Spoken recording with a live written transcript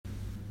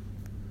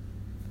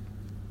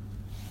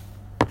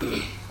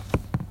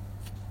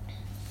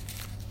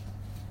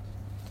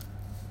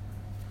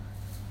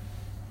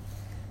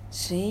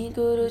श्री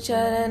गुरु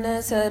चरण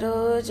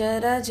सरोज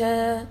रज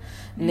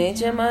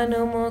निज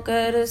मनु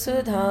मुकर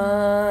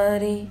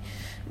सुधारी।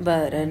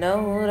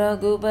 बरनउँ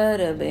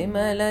रघुबर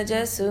बिमल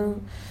जसु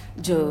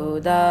जो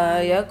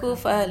दायकु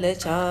फल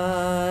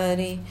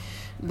चारि।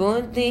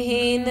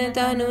 बुद्धिहीन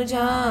तनु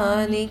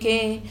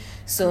जानिके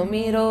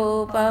सुमिरो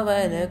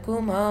पवन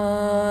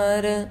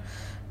कुमार।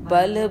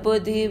 बल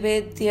बुद्धि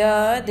विद्या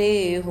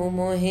देहु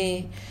मोहे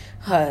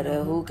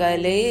हरहु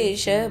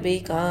कलेश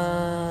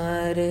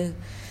विकार।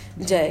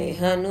 जय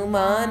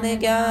हनुमान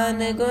ज्ञान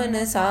गुण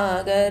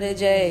सागर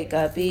जय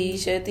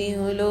कपीश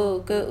तिहु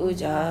लोक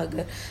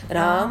उजागर।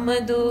 राम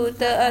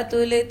दूत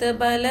अतुलित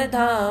बल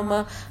धामा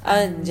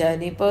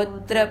अंजनी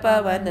पुत्र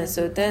पवन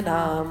सुत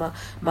नामा।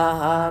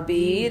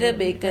 महावीर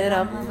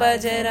बिक्रम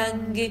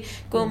बजरंगी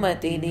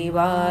कुमति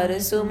निवार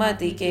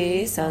सुमति के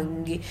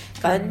संगी।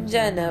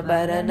 कंचन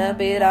बरन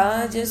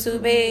बिराज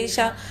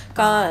सुबेशा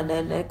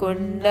कानन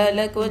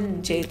कुंडल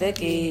कुंचित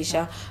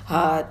केशा।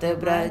 हाथ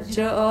ब्रज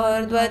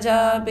और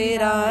ध्वजा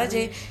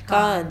बिराजे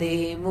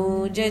कांधे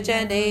मूज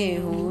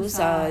जनेऊ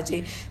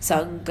साजे।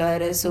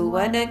 शंकर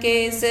सुवन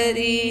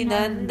केसरी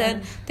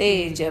नंदन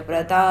तेज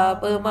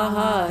प्रताप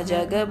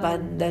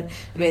महाजगबंदन।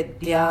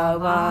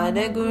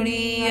 विद्यावान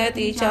गुणी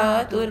अति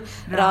चातुर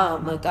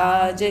राम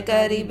काज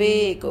करिबे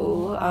को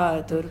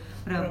आतुर।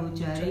 प्रभु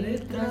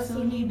चरित्र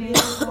सुनिबे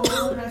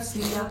को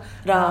रसिया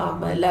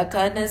राम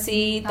लखन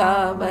सीता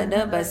मन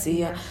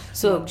बसिया।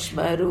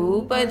 सूक्ष्म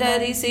रूप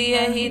धरि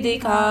सियहि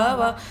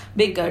दिखावा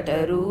बिकट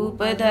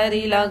रूप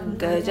धरि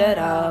लंक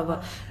जरावा।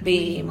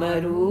 भीम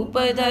रूप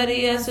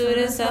धरि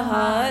असुर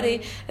सहारे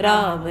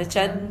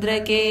रामचंद्र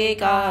के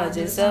काज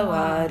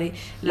सवारे।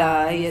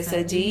 लाय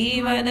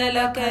सजीवन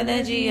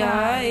लखन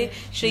जियाए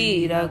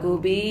श्री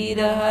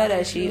रघुबीर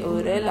हरषि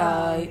उर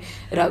लाए।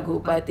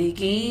 रघुपति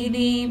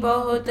कीनी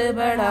बहुत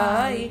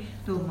बड़ाई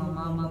तुम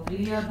मम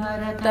प्रिय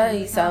भरत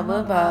तहि सम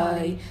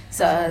भाई।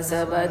 सहस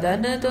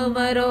वदन तुम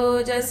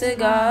रोजस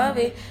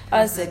गावे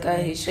अस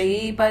कहि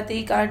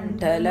श्रीपति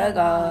कंठ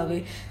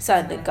लगावे।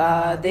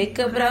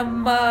 सनकादिक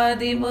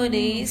ब्रह्मादि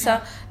मुनीसा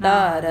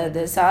नारद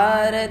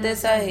सारद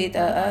सहित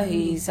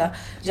अहिसा।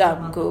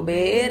 जम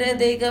कुबेर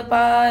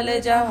दिगपाल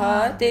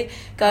जहाते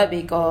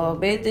कवि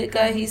कोविद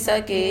कहि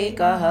सके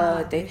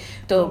कहते।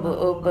 तुम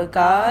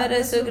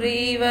उपकार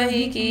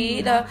सुग्रीवहि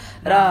कीना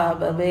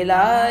राम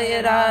मिलाय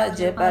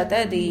राजपद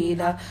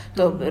दीना।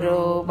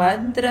 तुमरो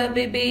मंत्र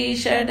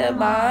विभीषण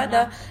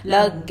माना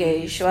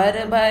लंकेश्वर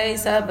भय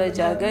सब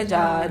जग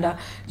जाना।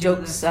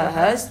 जुग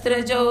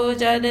सहस्त्र जो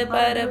जन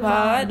पर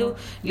भानु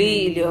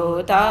लील्यो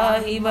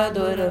ताहि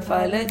मधुर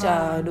फल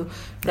जानु।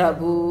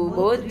 प्रभु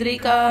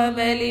मुद्रिका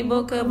मैली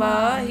मुख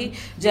माहि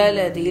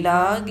जलधि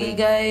लांघि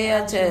गए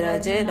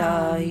अचरज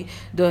नाहि।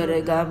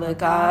 दुर्गम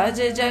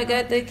काज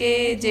जगत के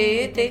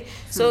जेते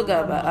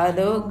सुगम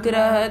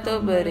अनुग्रह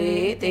तुम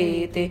रे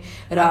तेते।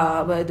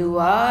 राम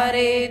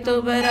दुआरे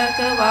तुम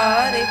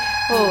रखवारे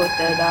होत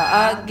न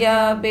आज्ञा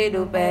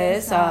बिनु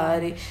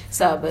पैसारे।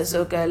 सब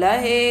सुख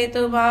लहे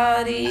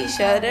तुम्हारी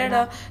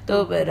शरणा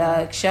तुम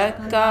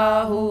रक्षक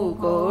काहू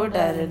को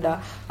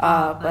डरना।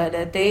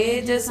 आपन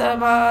तेज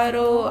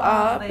समारो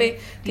आपे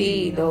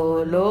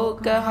तीनों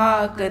लोक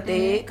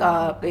हाकते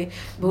कापे।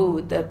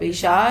 भूत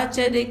पिशाच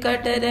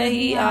निकट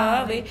नहीं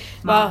आवे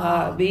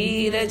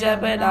महावीर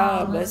जब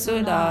नाम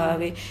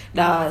सुनावे।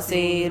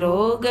 नासे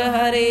रोग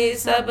हरे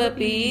सब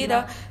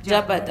पीरा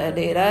जपत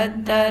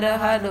निरंतर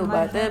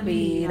हनुमत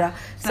बीरा।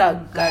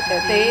 संकट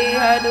ते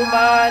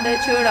हनुमान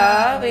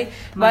छुड़ावे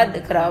मन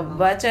क्रम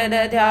वचन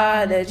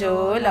ध्यान जो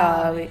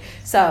लावे।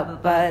 सब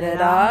पर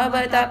राम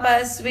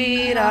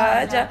तपस्वी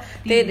राजा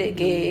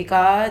तिनके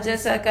काज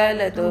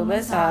सकल तुम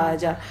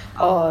साजा।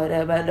 और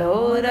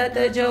मनोरथ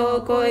जो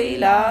कोई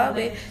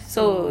लावे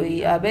सोई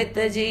अमित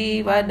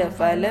जीवन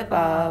फल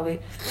पावे।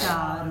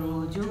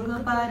 चारों जुग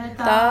पर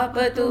ताप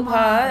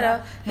तुम्हारा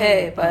है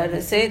पर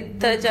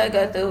सिद्ध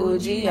जगत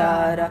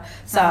उजियारा।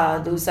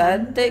 साधु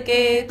संत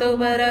के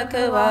तुम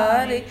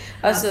रखवारे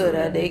असुर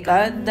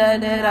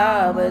निकंदन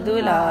राम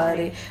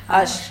दुलारे।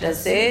 अष्ट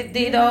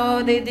सिद्धि नौ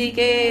निधि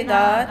के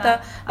दाता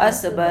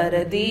असबर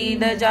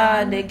दीन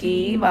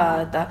जानकी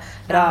माता।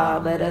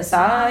 राम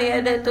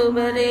रसायन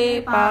तुमरे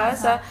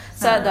पासा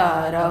सदा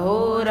रहो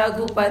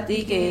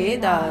रघुपति के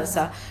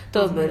दासा।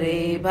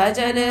 तुमरे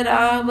भजन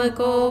राम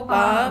को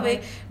पावे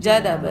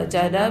जन्म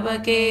जन्म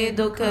के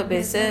दुख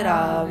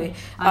बिसरावे।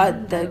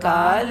 अंत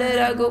काल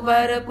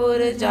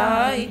रघुबरपुर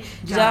जाई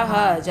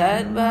जहाँ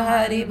जन्म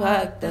हरि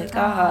भक्त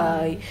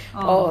कहाई।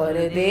 और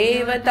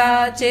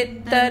देवता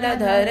चित्तन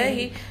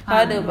धरहि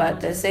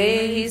हनुमत से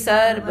ही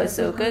सर्व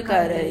सुख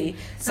करहि।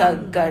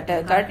 संकट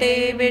कटे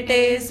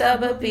मिटे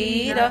सब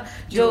पीरा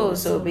जो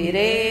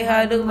सुमिरे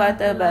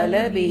हनुमत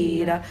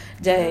बलबीरा।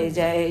 जय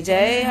जय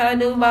जय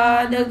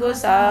हनुमान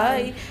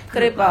गोसाई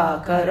कृपा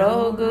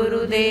करो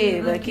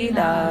गुरुदेव की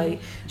नाई।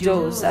 जो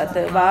 7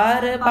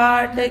 बार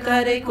पाठ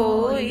करे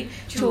कोई,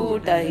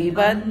 छूटहि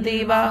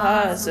बंदी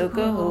महा सुख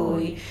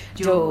होई।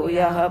 जो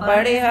यह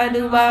पढ़े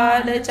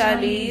हनुमान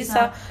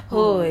चालीसा,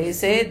 होए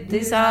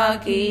सिद्धि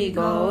साखी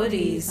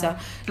गौरीसा।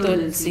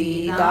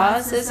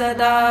 तुलसीदास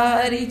सदा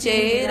हरि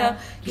चेरा,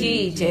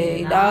 कीजे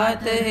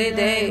नाथ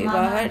हृदय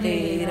वह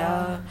डेरा।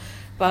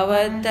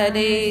 पवन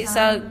तनय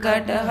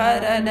संकट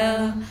हरन,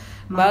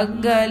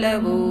 मंगल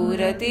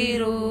मूर्ति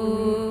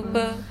रूप।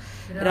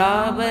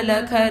 राम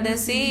लखन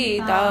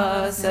सीता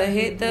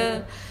सहित,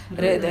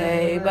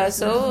 हृदय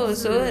बसो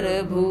सुर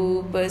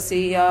भूप।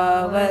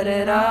 सियावर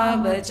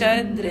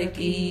रामचंद्र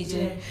की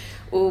जय,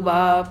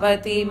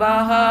 उमापति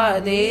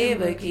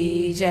महादेव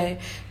की जय।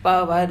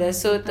 पवन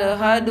सुत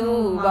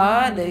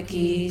हनुमान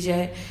की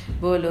जय,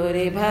 बोलो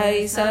रे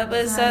भाई सब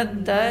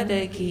संतन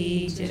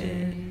की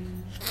जय।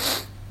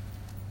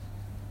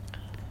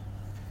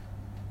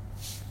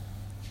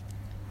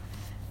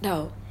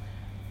 Now,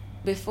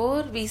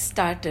 before we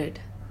started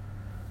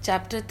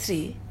chapter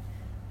 3,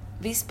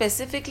 we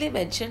specifically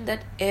mentioned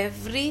that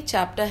every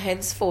chapter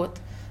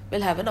henceforth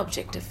will have an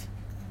objective.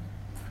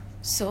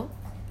 So,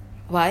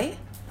 why?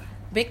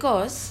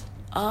 Because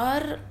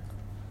our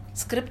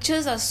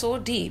scriptures are so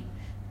deep,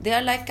 they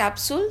are like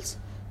capsules,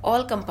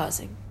 all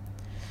compassing.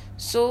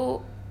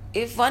 So,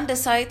 if one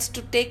decides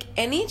to take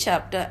any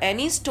chapter,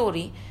 any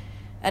story,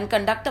 and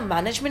conduct a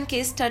management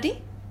case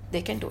study,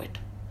 they can do it.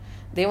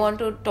 They want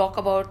to talk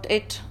about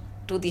it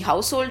to the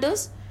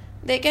householders,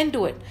 they can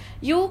do it.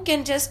 You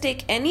can just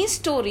take any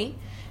story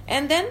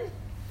and then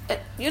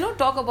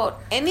talk about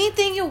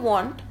anything you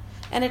want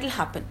and it will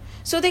happen.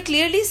 So they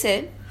clearly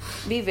said,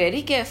 be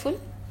very careful,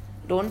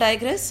 don't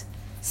digress,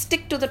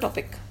 stick to the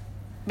topic,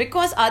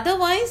 because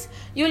otherwise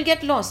you will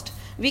get lost.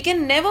 We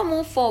can never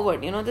move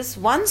forward. This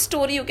one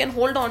story you can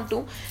hold on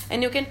to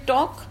and you can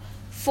talk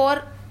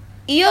for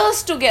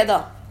years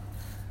together,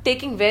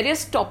 taking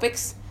various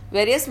topics,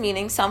 various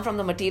meanings, some from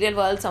the material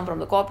world, some from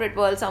the corporate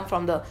world, some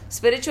from the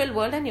spiritual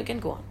world, and you can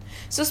go on.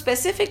 So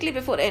specifically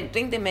before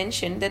entering, they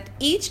mentioned that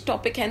each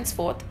topic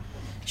henceforth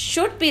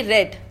should be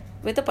read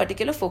with a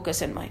particular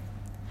focus in mind.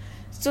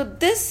 So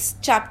this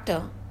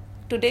chapter,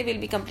 today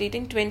we'll be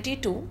completing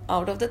 22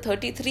 out of the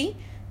 33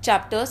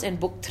 chapters in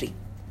book 3.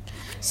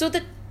 So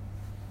the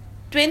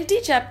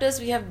 20 chapters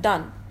we have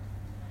done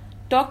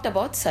talked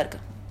about Sarga.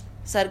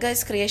 Sarga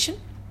is creation.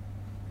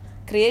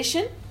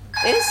 Creation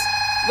is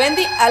when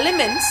the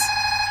elements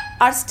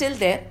are still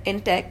there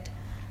intact,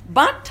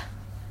 but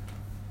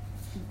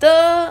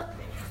the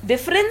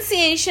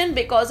differentiation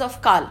because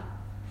of Kal,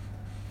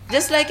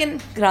 just like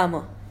in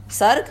grammar,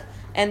 Sarg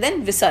and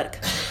then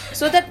Visarg.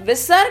 So that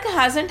Visarg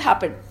hasn't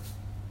happened.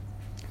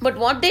 But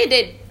what they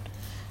did,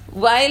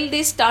 while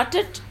they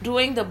started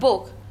doing the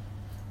book,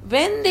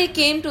 when they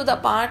came to the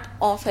part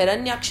of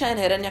Hiranyaksha and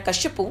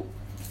Hiranyakashipu,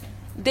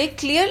 they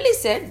clearly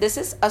said this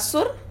is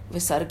Asur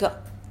Visarga.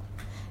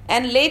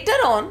 And later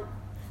on,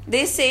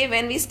 they say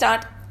when we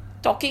start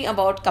talking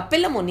about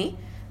Kapila Muni,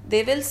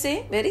 they will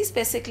say very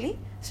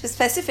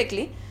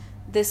specifically,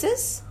 this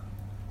is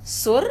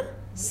Sur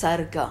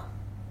Sarga.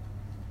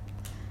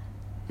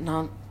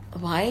 Now,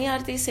 why are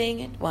they saying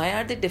it? Why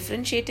are they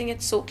differentiating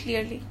it so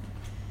clearly?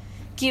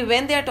 Ki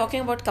when they are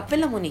talking about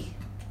Kapila Muni,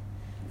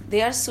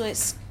 they are so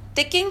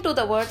sticking to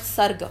the word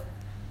Sarga,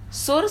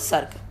 Sur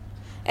Sarga.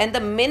 And the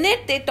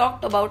minute they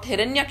talked about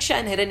Hiranyaksha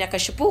and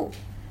Hiranyakashipu,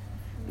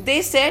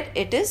 they said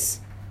it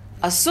is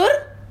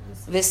Asur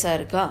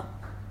Visarga.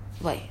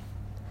 Why?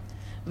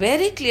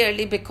 Very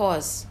clearly,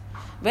 because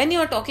when you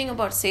are talking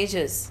about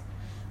sages,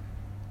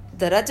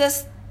 the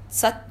Rajas,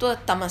 Sattva,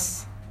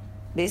 Tamas,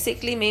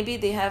 basically maybe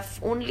they have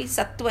only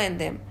Sattva in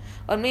them,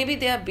 or maybe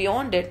they are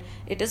beyond it.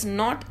 It is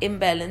not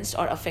imbalanced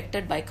or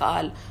affected by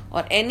Kal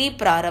or any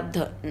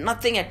Prarabdha,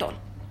 nothing at all.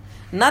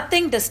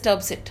 Nothing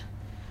disturbs it.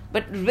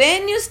 But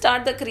when you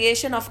start the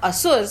creation of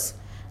Asurs,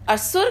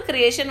 Asur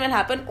creation will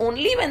happen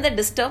only when the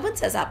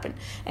disturbance has happened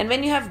and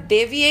when you have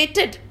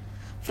deviated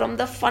from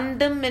the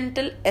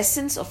fundamental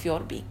essence of your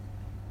being.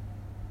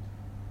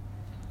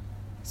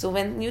 So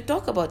when you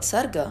talk about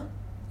Sarga,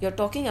 you're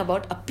talking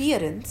about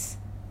appearance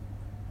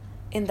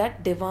in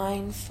that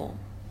divine form.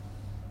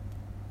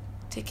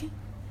 Okay?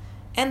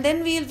 And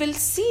then we will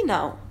see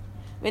now,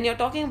 when you're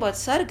talking about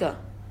Sarga,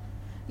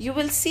 you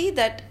will see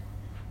that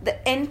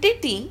the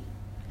entity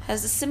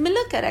has the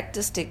similar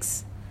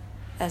characteristics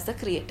as the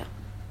creator.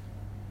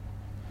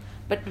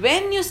 But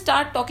when you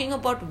start talking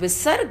about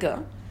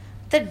Visarga,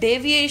 the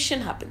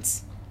deviation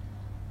happens.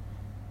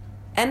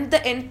 And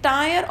the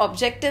entire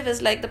objective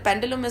is like the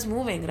pendulum is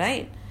moving,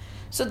 right?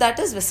 So that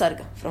is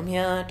Visarga, from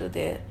here to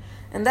there.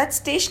 And that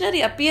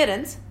stationary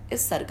appearance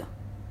is Sarga.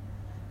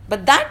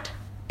 But that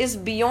is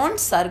beyond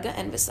Sarga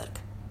and Visarga.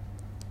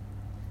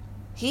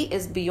 He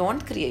is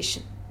beyond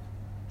creation.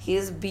 He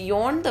is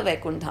beyond the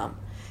Vaikuntham.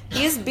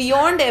 He is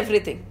beyond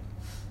everything.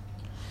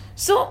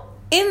 So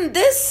in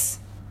this,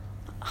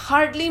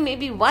 hardly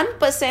maybe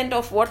 1%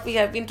 of what we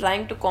have been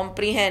trying to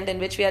comprehend and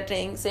which we are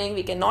saying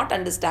we cannot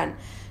understand,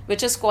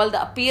 which is called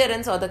the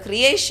appearance or the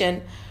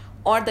creation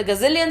or the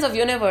gazillions of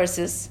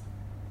universes,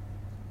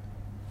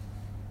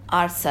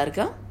 are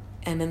Sarga,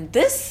 and in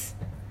this,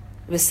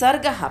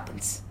 Visarga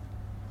happens.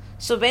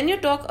 So when you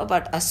talk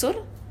about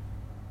Asur,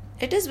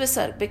 it is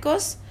Visarga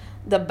because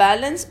the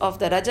balance of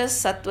the Rajas,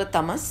 Sattva,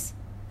 Tamas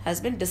has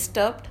been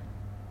disturbed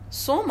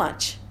so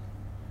much.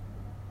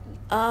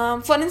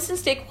 For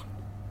instance, take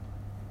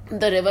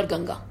the river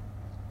Ganga.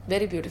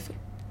 Very beautiful.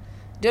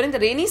 During the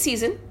rainy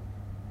season,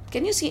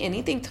 can you see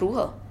anything through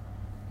her?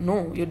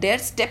 No, you dare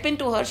step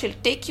into her, she'll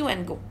take you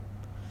and go.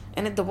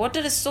 And the water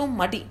is so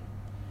muddy.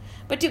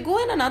 But you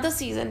go in another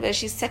season where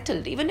she's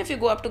settled, even if you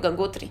go up to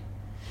Gangotri,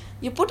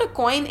 you put a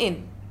coin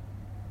in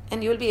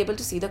and you will be able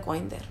to see the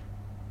coin there.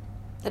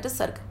 That is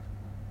Sarga.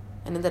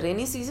 And in the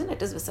rainy season,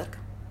 it is Visarga,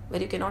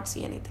 where you cannot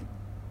see anything.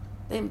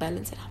 The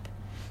imbalance has happened.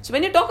 So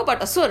when you talk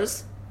about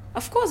Asurs,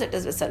 of course it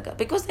is Visarga,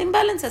 because the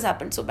imbalance has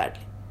happened so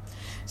badly.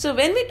 So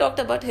when we talked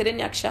about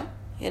Hiranyaksha,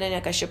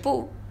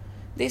 Hiranyakashipu,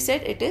 they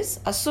said it is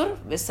Asur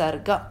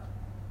Visarga.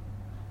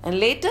 And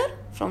later,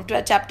 from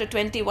chapter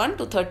 21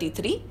 to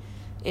 33,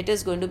 it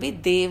is going to be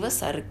Deva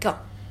Sarga.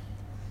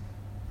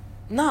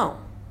 Now,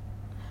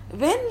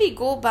 when we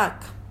go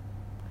back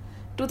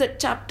to the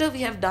chapter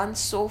we have done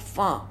so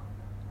far,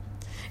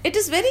 it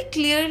is very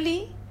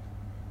clearly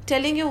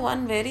telling you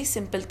one very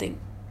simple thing.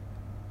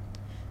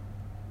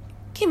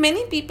 Ki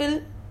many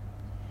people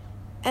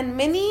and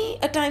many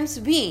a times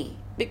we,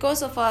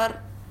 because of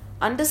our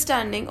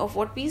understanding of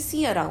what we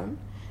see around,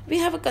 we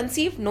have a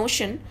conceived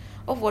notion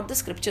of what the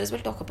scriptures will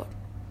talk about.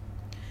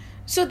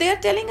 So they are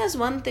telling us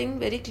one thing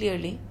very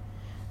clearly.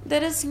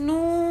 There is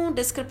no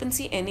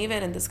discrepancy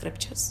anywhere in the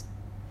scriptures.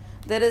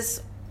 There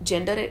is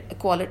gender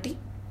equality.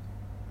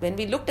 When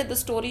we looked at the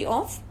story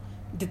of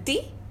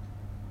Diti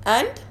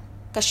and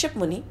Kashyap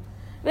Muni,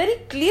 very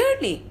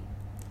clearly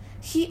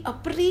he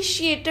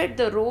appreciated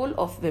the role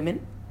of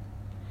women,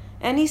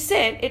 and he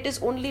said, it is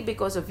only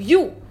because of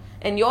you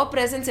and your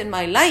presence in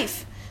my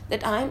life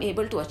that I am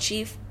able to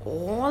achieve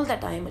all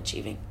that I am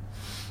achieving.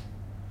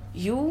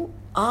 You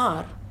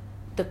are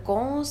the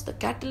cause, the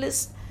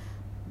catalyst,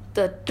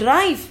 the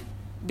drive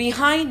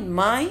behind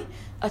my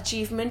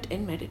achievement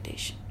in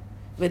meditation.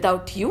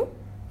 Without you,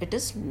 it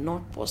is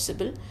not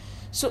possible.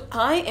 So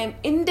I am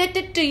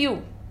indebted to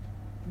you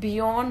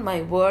beyond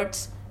my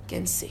words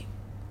can say.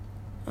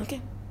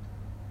 Okay?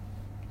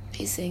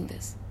 He's saying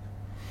this.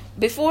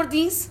 Before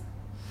these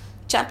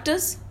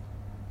chapters,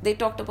 they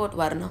talked about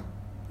Varna.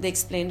 They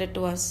explained it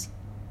to us.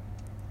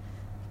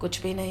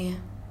 Kuch bhi nahi hai.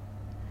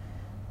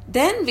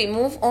 Then we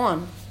move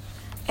on,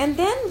 and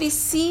then we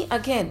see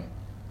again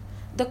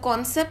the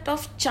concept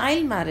of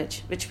child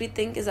marriage, which we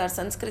think is our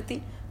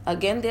Sanskriti.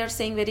 Again, they are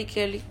saying very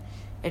clearly,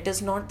 it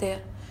is not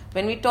there.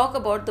 When we talk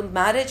about the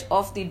marriage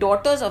of the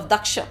daughters of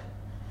Daksha,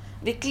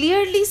 we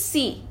clearly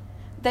see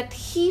that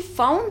he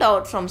found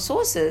out from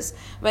sources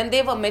when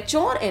they were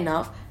mature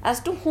enough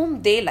as to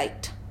whom they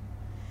liked.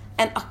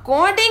 And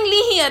accordingly,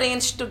 he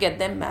arranged to get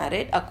them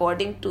married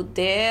according to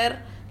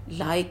their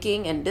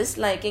liking and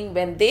disliking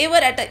when they were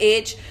at an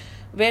age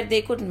where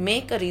they could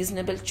make a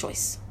reasonable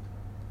choice.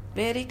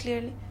 Very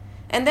clearly.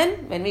 And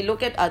then when we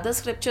look at other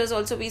scriptures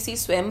also, we see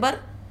Swayamvar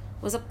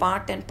was a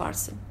part and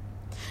parcel.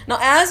 Now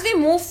as we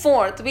move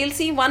forth, we'll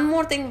see one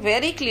more thing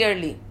very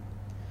clearly.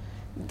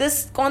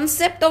 This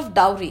concept of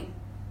dowry,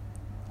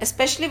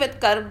 especially with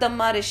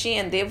Karbdamma Rishi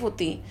and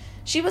Devhuti,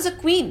 she was a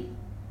queen.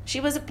 She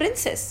was a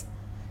princess.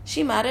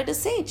 She married a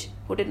sage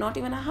who did not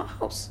even have a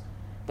house.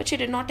 But she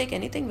did not take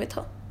anything with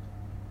her.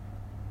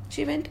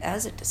 She went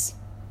as it is.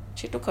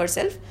 She took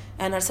herself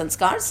and her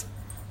sanskars,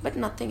 but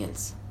nothing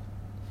else.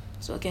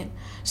 So again,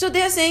 so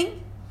they are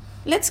saying,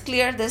 let's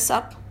clear this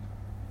up.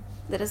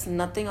 There is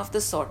nothing of the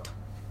sort.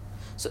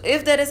 So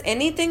if there is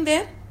anything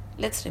there,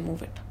 let's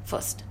remove it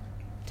first.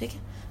 Okay?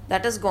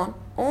 That is gone.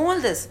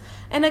 All this.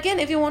 And again,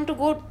 if you want to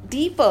go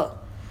deeper,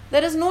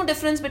 there is no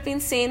difference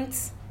between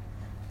saints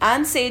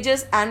and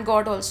sages and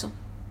God also.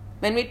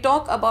 When we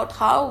talk about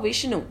how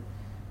Vishnu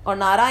or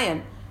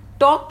Narayan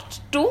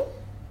talked to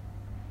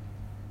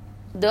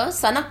the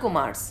Sanak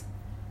Kumars,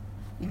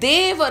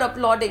 they were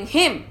applauding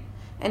him,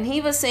 and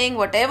he was saying,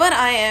 whatever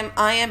I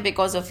am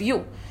because of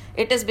you.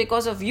 It is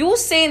because of you,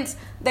 saints,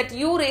 that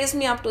you raised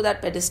me up to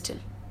that pedestal.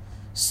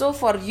 So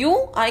for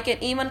you, I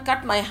can even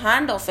cut my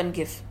hand off and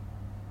give.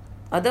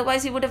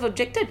 Otherwise, he would have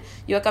objected.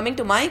 You are coming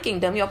to my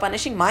kingdom, you are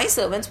punishing my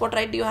servants. What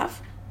right do you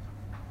have?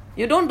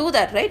 You don't do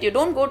that, right? You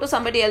don't go to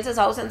somebody else's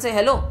house and say,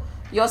 hello,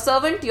 your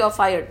servant, you are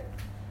fired.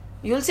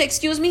 You'll say,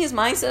 excuse me, he's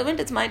my servant,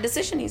 it's my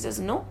decision. He says,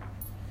 no.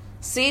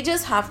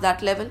 Sages have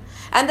that level.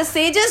 And the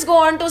sages go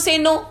on to say,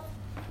 no,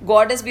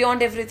 God is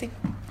beyond everything.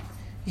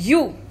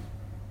 You,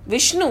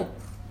 Vishnu,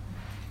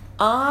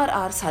 are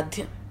our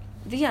sadhya.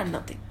 We are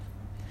nothing.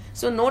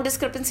 So no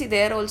discrepancy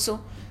there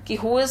also. Ki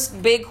who is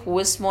big, who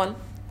is small.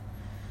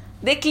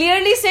 They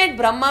clearly said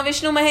Brahma,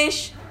 Vishnu,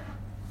 Mahesh,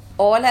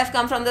 all have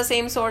come from the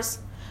same source.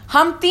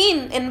 Hum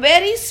teen, in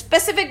very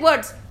specific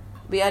words,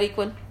 we are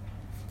equal.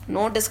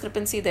 No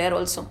discrepancy there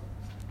also.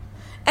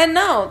 And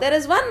now there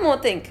is one more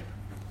thing.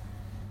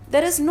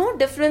 There is no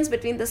difference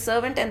between the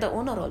servant and the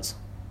owner also.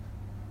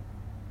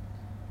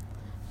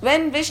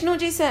 When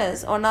Vishnuji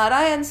says or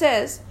Narayan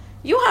says,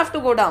 you have to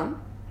go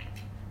down,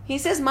 He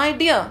says, my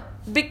dear,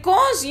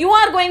 because you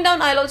are going down,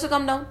 I'll also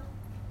come down.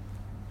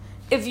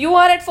 If you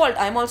are at fault,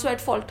 I'm also at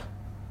fault.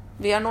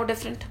 We are no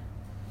different.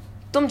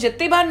 तुम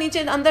जितनी बार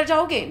नीचे अंदर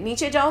जाओगे,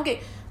 नीचे जाओगे,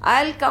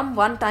 I'll come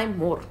one time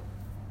more.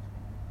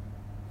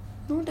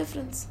 No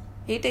difference.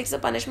 He takes the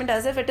punishment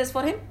as if it is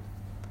for him.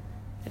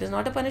 It is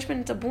not a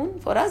punishment, it's a boon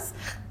for us.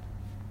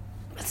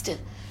 But still.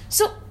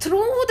 So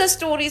through the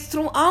stories,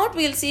 throughout,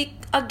 we'll see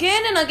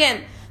again and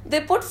again, they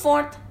put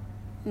forth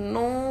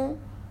no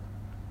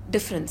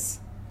difference.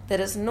 There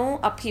is no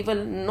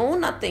upheaval, no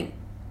nothing.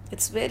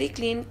 It's very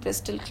clean,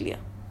 crystal clear,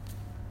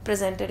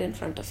 presented in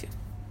front of you.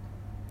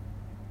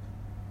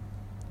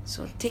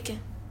 So, take it.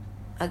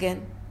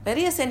 Again,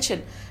 very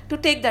essential to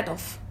take that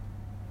off.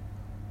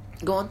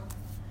 Go on.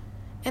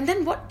 And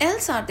then what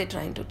else are they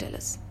trying to tell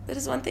us? There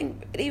is one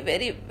thing very,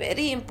 very,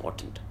 very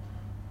important.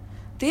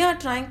 They are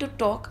trying to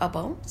talk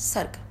about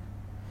Sarga.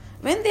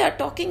 When they are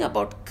talking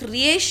about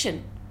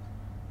creation,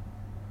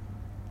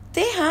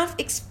 they have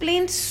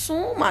explained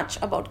so much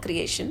about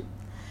creation.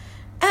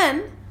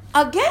 And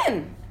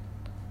again,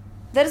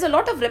 there is a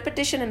lot of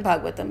repetition in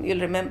Bhagavatam, you'll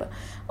remember.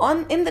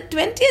 In the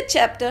 20th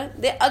chapter,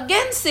 they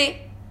again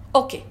say,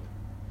 okay,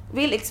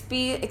 we'll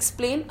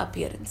explain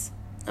appearance.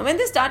 And when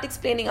they start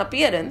explaining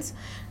appearance,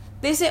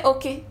 they say,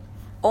 okay,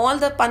 all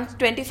the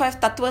 25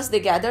 tattvas they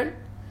gathered,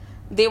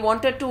 they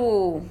wanted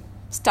to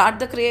start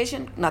the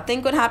creation,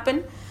 nothing could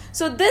happen.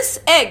 So this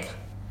egg,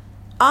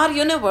 our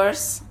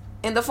universe,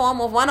 in the form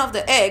of one of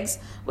the eggs,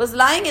 was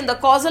lying in the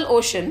causal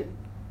ocean,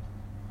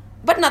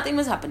 but nothing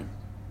was happening.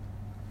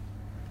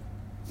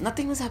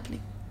 Nothing was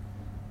happening.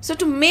 So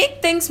to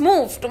make things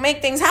move, to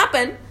make things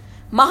happen,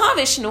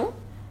 Mahavishnu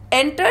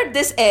entered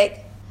this egg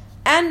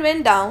and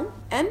went down,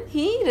 and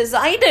he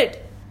resided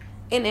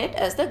in it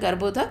as the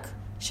Garbhodak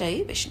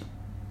Shahi Vishnu.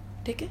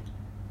 Okay?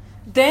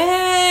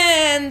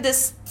 Then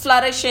this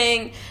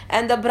flourishing,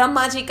 and the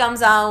Brahmaji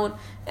comes out,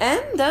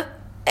 and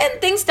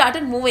things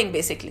started moving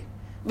basically.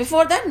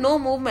 Before that, no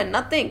movement,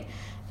 nothing.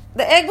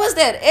 The egg was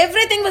there,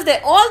 everything was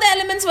there, all the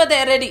elements were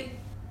there ready.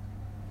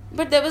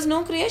 But there was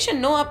no creation,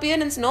 no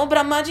appearance, no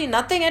Brahmaji,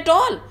 nothing at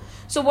all.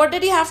 So what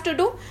did he have to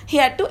do? He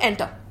had to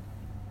enter.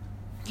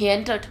 He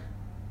entered.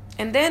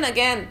 And then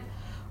again,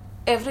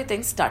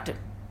 everything started.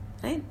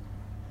 Right?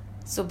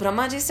 So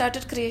Brahmaji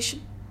started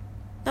creation.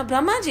 Now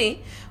Brahmaji,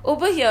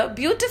 over here,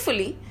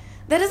 beautifully,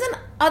 there is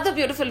another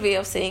beautiful way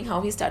of saying how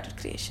he started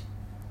creation.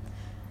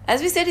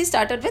 As we said, he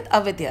started with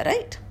avidya,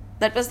 right?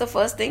 That was the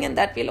first thing, and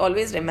that we'll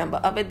always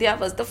remember. Avidya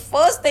was the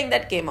first thing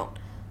that came out.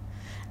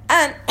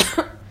 And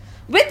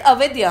with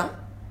avidya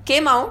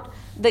came out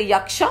the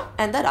yaksha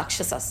and the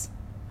rakshasas.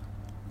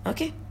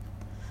 Okay?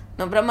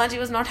 Now Brahmaji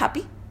was not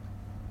happy.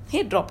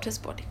 He dropped his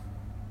body.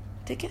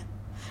 Take it.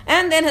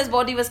 And then his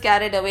body was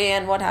carried away,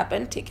 and what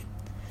happened? Take it.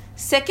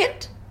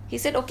 Second, he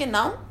said, okay,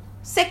 now,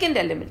 second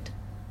element.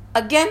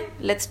 Again,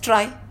 let's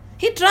try.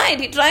 He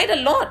tried a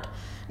lot.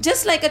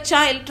 Just like a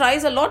child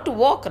tries a lot to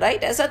walk, right?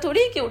 ऐसा थोड़ी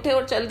है कि उठे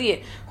और चल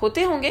दिए.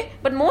 होते होंगे,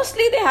 but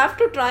mostly they have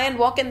to try and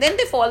walk, and then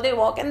they fall, they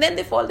walk, and then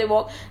they fall, they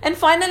walk, and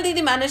finally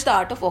they manage the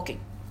art of walking.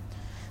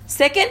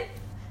 Second,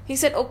 he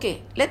said,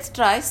 okay, let's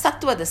try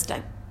sattva this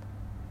time.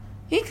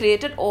 He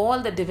created all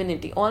the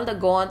divinity, all the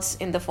gods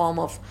in the form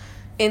of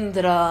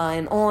Indra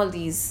and all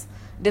these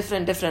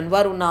different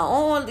Varuna,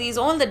 all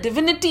the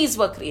divinities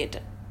were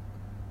created.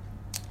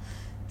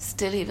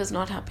 Still he was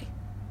not happy.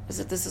 He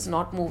said, this is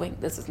not moving,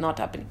 this is not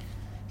happening.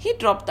 He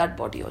dropped that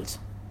body also.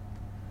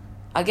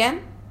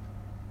 Again,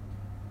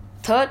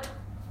 third,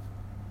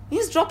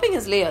 he's dropping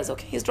his layers,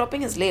 okay? He's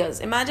dropping his layers.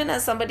 Imagine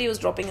as somebody who's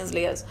dropping his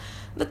layers.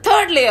 The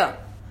third layer,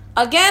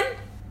 again,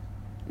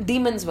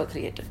 demons were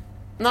created.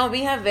 Now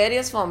we have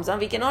various forms.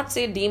 We cannot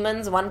say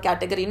demons, one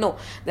category. No.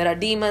 There are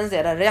demons,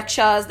 there are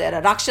yakshas, there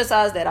are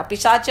rakshasas, there are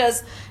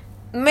pishachas.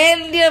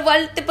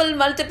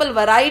 Multiple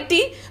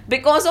variety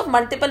because of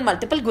multiple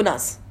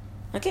gunas.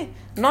 Okay?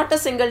 Not a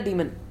single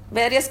demon.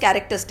 Various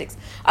characteristics.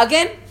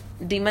 Again,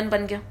 demon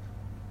ban gaya.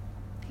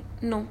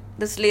 No,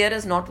 this layer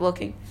is not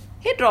working.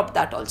 He dropped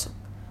that also.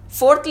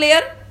 Fourth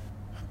layer,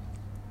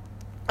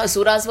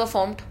 asuras were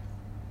formed.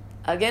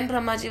 Again,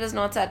 Brahmaji was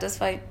not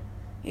satisfied.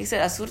 He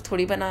said, asur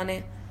thodi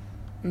banane.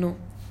 No.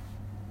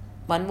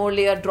 One more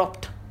layer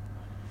dropped.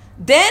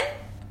 Then,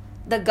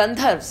 the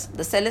Gandharvas,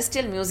 the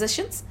celestial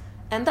musicians,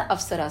 and the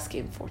Apsaras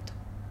came forth.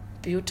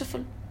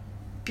 Beautiful.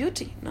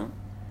 Beauty, no?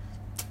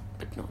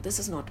 But no, this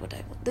is not what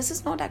I want. This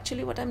is not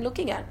actually what I'm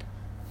looking at.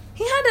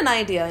 He had an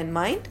idea in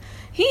mind.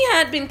 He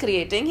had been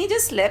creating. He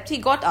just slept. He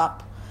got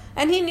up.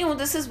 And he knew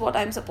this is what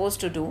I'm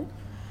supposed to do.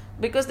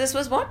 Because this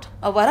was what?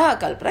 A Varaha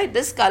Kalp, right?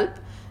 This Kalp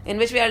in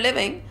which we are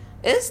living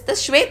is the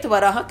Shvet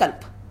Varaha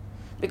Kalp.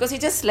 Because he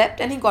just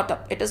slept and he got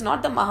up. It is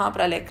not the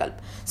Mahapralaya Kalp.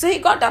 So he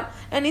got up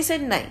and he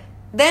said, Nai.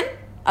 Then,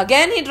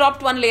 again he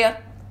dropped one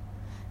layer.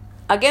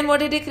 Again, what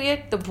did he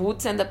create? The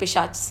Bhoots and the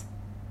Pishachs.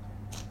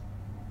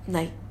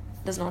 Nai.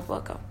 Does not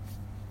work out.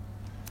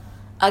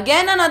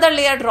 Again another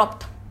layer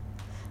dropped.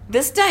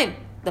 This time,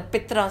 the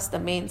Pitras, the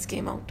mains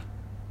came out.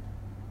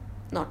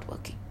 Not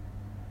working.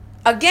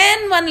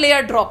 Again one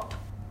layer dropped.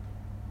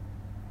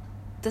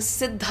 The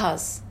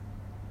Siddhas.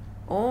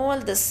 all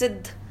the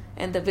Siddh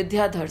and the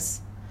Vidyadhars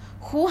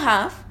who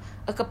have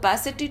a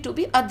capacity to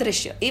be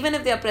adrishya. Even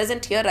if they are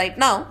present here right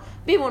now,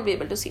 we won't be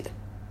able to see them.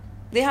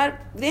 They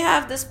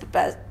have this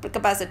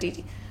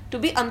capacity to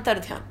be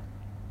antardhyan.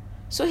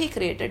 So he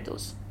created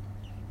those.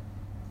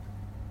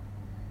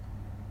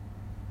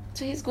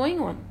 So he's going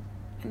on.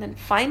 And then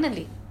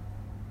finally,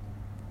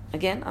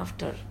 again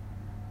after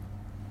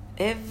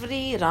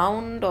every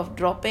round of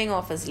dropping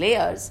of his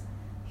layers,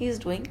 he is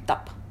doing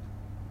tap.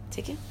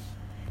 Okay?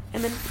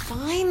 And then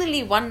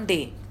finally one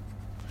day,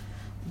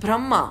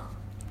 Brahma,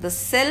 the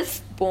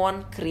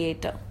self-born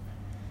creator,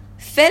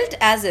 felt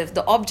as if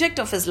the object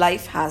of his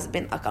life has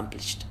been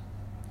accomplished.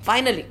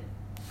 Finally.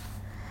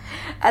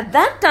 At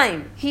that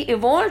time, he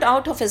evolved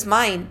out of his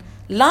mind,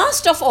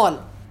 last of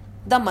all,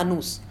 the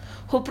Manus,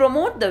 who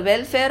promote the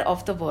welfare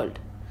of the world.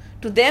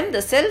 To them,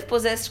 the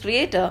self-possessed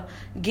creator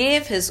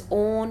gave his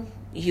own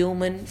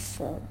human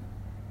form.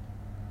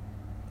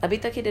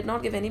 Abhi tak he did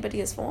not give anybody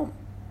his form.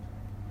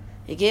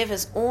 He gave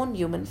his own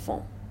human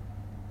form.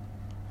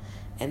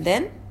 And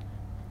then,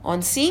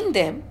 on seeing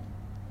them,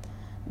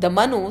 the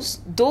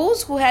Manus,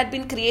 those who had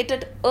been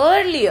created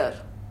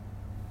earlier,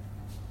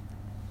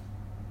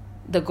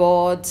 the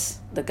gods,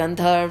 the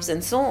Gandharvas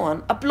and so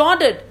on,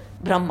 applauded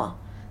Brahma,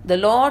 the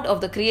Lord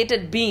of the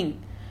created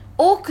being.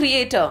 O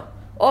Creator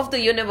of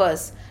the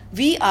universe,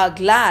 we are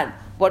glad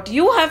what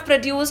you have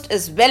produced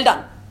is well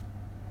done.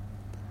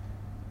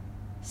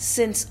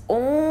 Since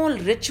all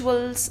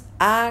rituals,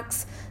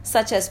 acts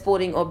such as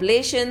pouring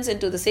oblations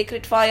into the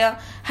sacred fire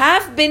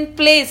have been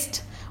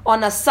placed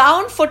on a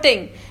sound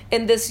footing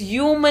in this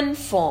human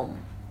form.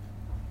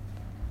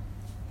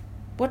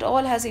 What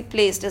all has he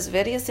placed is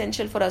very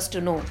essential for us to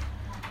know.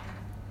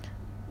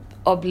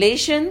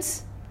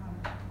 Oblations,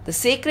 the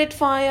sacred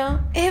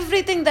fire,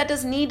 everything that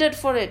is needed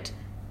for it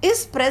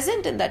is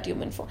present in that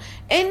human form.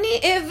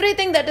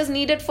 Everything that is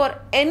needed for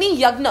any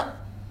yagna,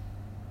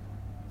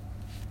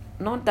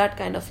 not that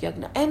kind of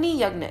yagna,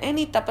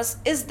 any tapas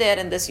is there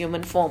in this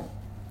human form.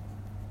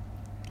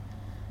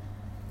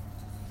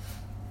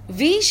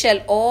 We shall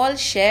all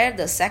share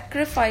the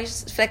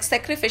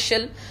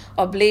sacrificial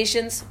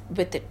oblations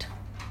with it.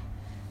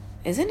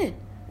 Isn't it?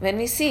 When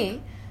we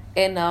see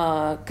in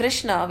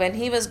Krishna, when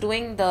he was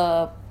doing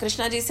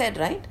Krishna ji said,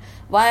 right?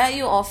 Why are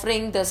you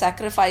offering the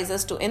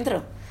sacrifices to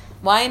Indra?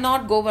 Why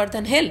not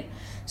Govardhan Hill?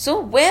 So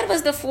where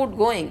was the food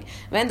going?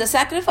 When the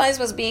sacrifice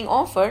was being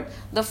offered,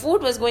 the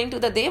food was going to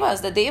the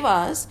Devas. The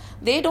Devas,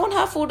 they don't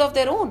have food of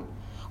their own.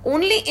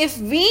 Only if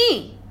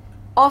we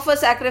offer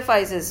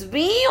sacrifices,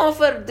 we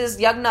offer these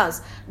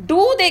yagnas,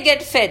 do they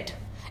get fed?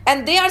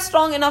 And they are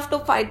strong enough to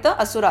fight the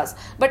Asuras.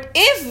 But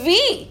if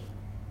we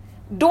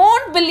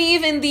don't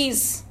believe in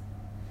these,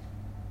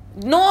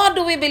 nor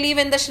do we believe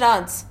in the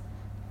Shrads,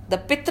 the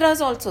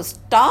Pitras also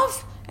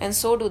starve, and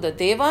so do the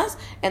Devas,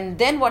 and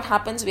then what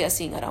happens we are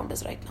seeing around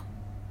us right now.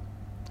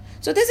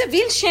 So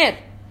we'll share,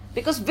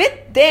 because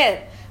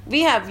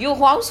we have, you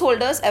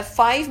householders have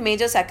 5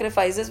 major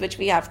sacrifices which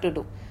we have to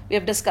do. We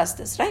have discussed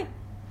this, right?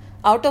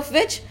 Out of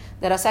which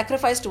there are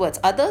sacrifice towards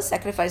others,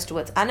 sacrifice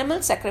towards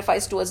animals,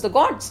 sacrifice towards the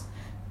gods,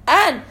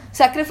 and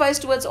sacrifice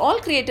towards all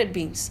created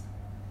beings.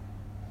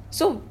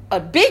 So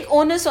a big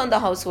onus on the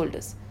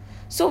householders.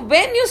 So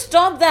when you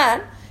stop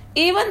that,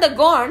 even the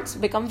gods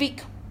become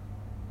weak.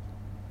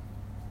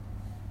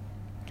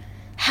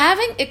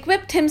 Having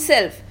equipped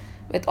himself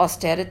with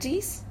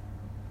austerities,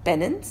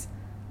 penance,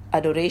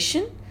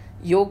 adoration,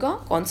 yoga,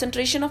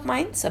 concentration of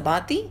mind,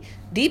 sabati,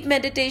 deep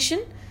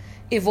meditation,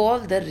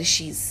 evolved the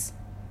rishis.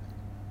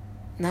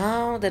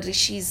 Now the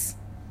rishis,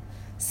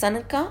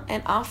 Sanaka,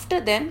 and after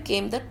them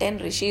came the 10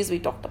 rishis we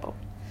talked about,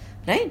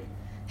 right?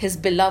 His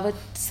beloved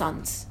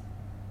sons.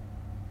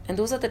 And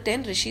those are the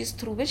 10 rishis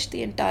through which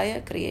the entire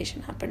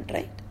creation happened,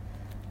 right?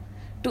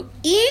 To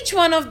each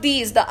one of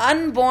these, the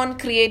unborn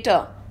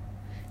creator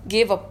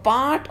gave a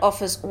part of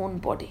his own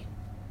body,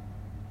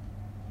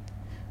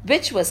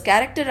 which was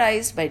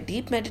characterized by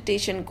deep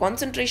meditation,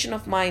 concentration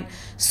of mind,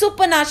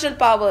 supernatural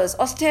powers,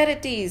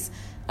 austerities,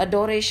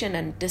 adoration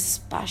and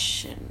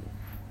dispassion.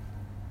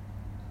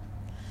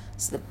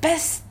 So the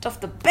best of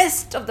the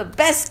best of the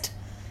best,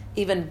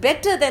 even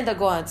better than the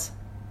gods,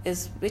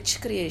 is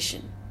which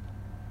creation?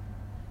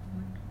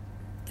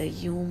 The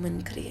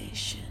human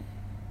creation.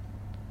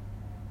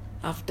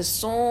 After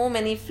so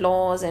many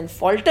flaws and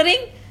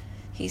faltering,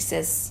 he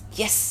says,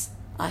 yes,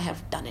 I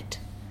have done it.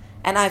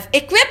 And I've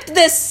equipped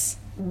this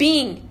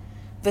being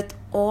with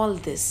all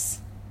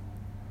this.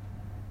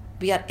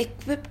 We are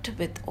equipped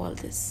with all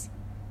this.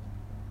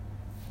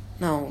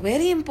 Now,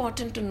 very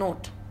important to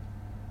note,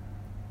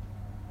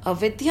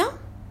 avidya,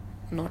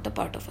 not a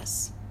part of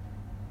us.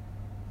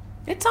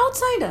 It's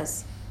outside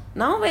us.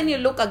 Now when you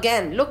look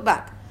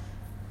back,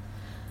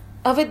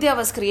 avidya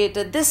was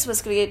created, this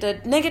was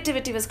created,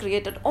 negativity was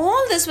created,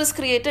 all this was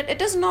created.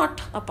 It is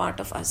not a part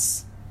of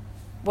us.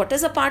 What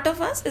is a part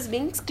of us is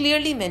being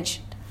clearly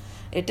mentioned.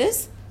 It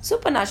is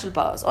supernatural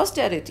powers,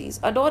 austerities,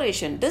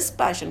 adoration,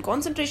 dispassion,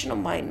 concentration of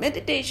mind,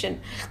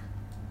 meditation.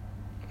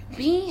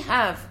 We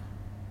have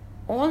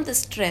all the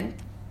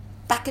strength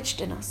packaged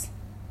in us.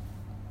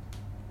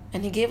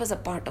 And he gave us a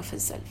part of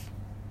himself.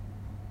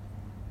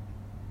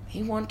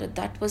 He wanted,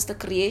 that was the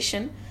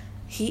creation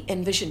he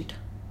envisioned.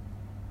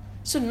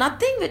 So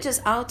nothing which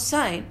is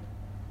outside,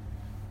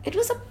 it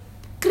was a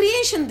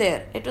creation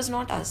there. It was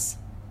not us.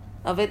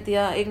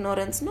 Avidya,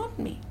 ignorance, not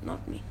me.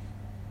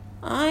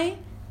 I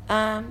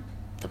am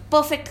the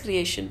perfect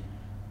creation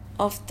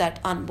of that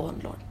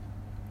unborn Lord.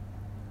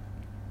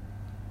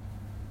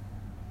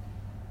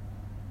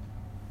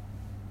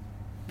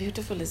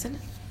 Beautiful, isn't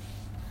it?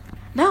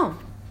 Now,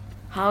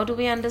 how do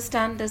we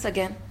understand this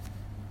again?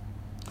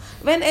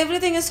 When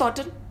everything is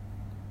sorted,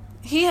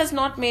 he has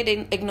not made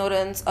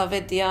ignorance,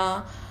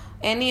 avidya,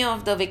 any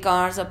of the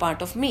vikars a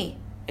part of me.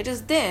 It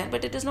is there,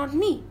 but it is not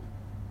me.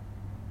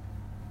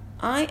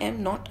 I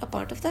am not a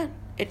part of that.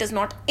 It is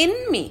not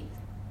in me.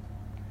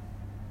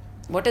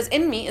 What is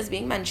in me is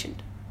being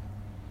mentioned.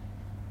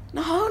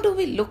 Now, how do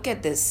we look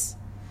at this?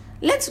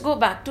 Let's go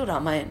back to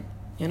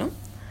Ramayana.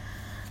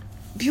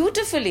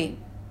 Beautifully,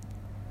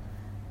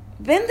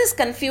 when this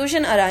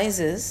confusion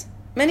arises,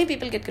 many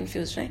people get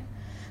confused, right?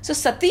 So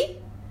Sati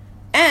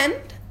and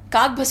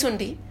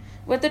Kagbhasundi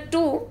were the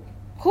two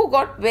who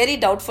got very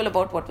doubtful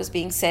about what was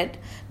being said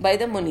by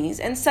the Munis.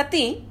 And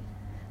Sati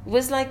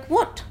was like,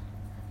 what?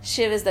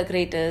 Shiv is the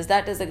greatest,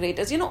 that is the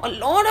greatest. A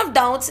lot of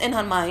doubts in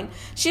her mind.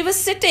 She was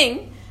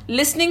sitting,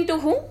 listening to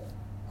who?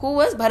 Who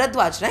was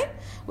Bharadwaj, right?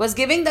 Was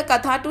giving the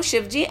katha to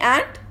Shivji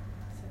and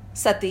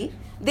Sati.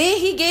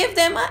 He gave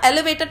them an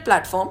elevated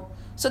platform.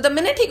 So the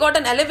minute he got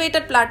an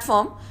elevated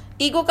platform,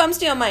 ego comes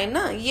to your mind,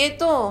 na?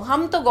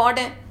 हम तो God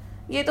हैं,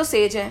 ये तो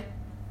sage है,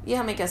 ये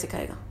हमें क्या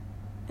सिखाएगा?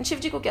 And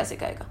Shivji को क्या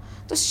सिखाएगा?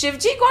 So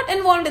Shivji got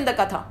involved in the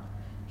katha.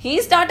 He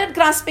started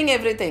grasping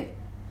everything.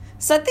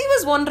 Sati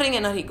was wandering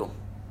in her ego.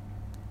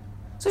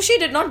 So she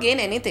did not gain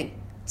anything.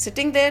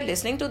 Sitting there,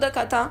 listening to the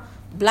katha,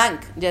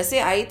 blank. जैसे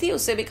आई थी,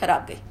 उससे भी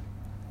खराब गई.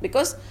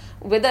 Because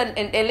with an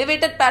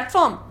elevated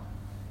platform,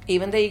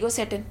 even the ego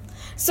set in.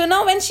 So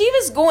now when she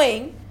was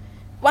going,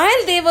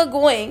 while they were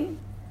going,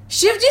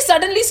 Shivji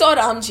suddenly saw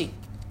Ramji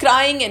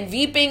crying and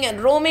weeping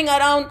and roaming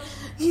around.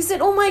 He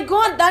said, oh my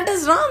God, that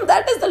is Ram,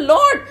 that is the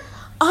Lord.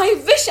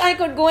 I wish I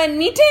could go and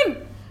meet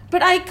him.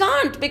 But I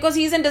can't because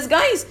he is in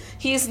disguise.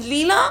 He is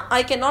Leela.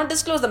 I cannot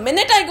disclose. The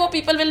minute I go,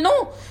 people will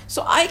know.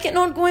 So I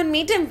cannot go and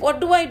meet him.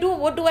 What do I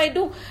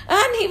do?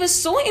 And he was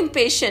so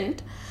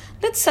impatient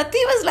that Sati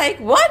was like,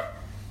 what?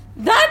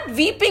 That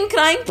weeping,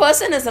 crying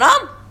person is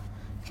Ram.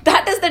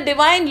 That is the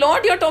divine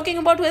Lord you're talking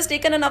about who has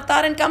taken an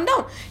avatar and come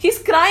down. He's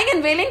crying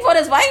and wailing for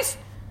his wife.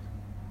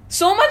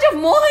 So much of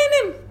moha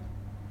in him.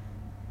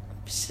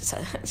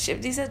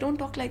 Shivji says, don't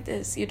talk like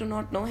this. You do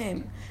not know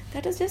him.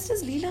 That is just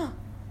his Leela.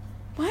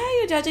 Why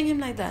are you judging him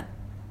like that?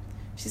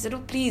 She said,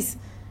 oh please,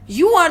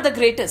 you are the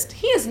greatest.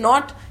 He is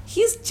not.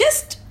 He is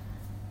just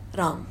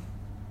Ram.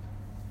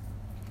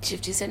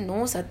 Shivji said,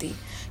 no Sati.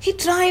 He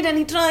tried and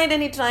he tried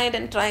and he tried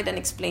and tried and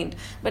explained.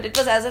 But it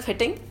was as if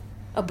hitting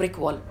a brick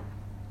wall.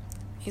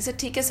 He said,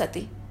 theek hai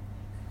Sati.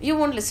 You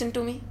won't listen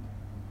to me.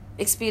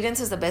 Experience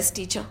is the best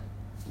teacher.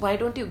 Why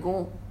don't you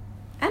go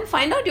and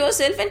find out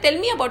yourself and tell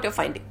me about your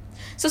finding?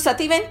 So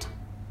Sati went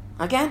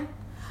again.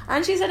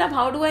 And she said,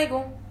 how do I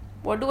go?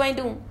 What do I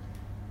do?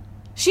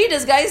 She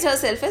disguised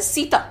herself as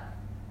Sita.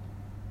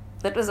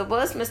 That was the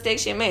worst mistake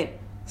she made.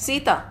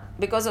 Sita.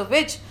 Because of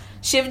which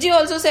Shivji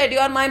also said, you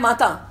are my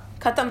Mata.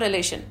 Khatam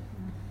relation.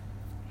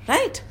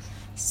 Right?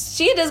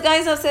 She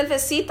disguised herself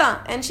as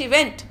Sita and she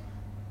went.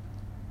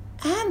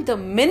 And the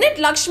minute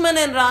Lakshman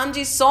and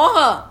Ramji saw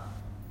her,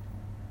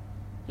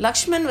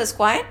 Lakshman was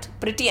quiet,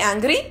 pretty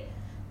angry.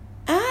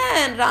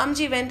 And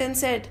Ramji went and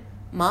said,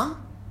 Ma,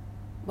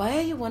 why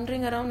are you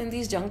wandering around in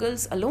these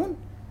jungles alone?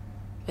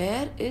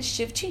 Where is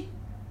Shivji?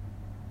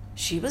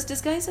 She was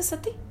disguised as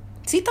Sati.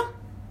 Sita,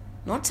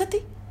 not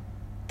Sati.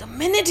 The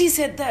minute he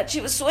said that, she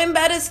was so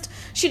embarrassed.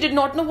 She did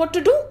not know what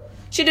to do.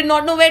 She did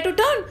not know where to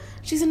turn.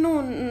 She said,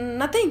 no,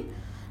 nothing.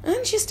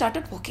 And she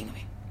started walking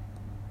away.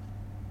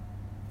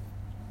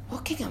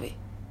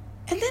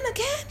 And then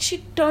again, she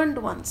turned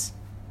once.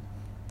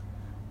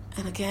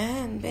 And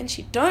again, when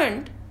she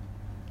turned,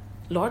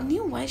 Lord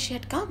knew why she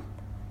had come.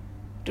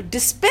 To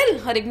dispel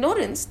her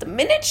ignorance, the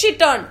minute she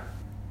turned,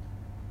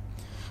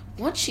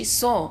 what she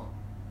saw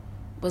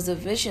was a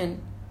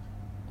vision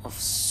of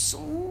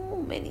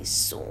so many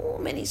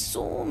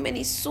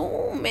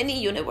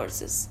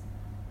universes.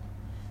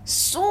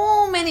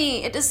 So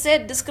many, it is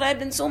said,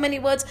 described in so many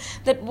words,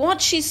 that what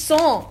she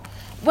saw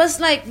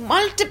was like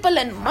multiple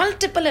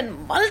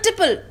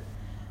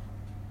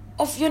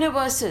of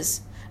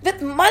universes, with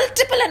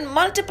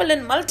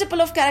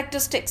multiple of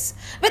characteristics,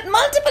 with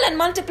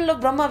multiple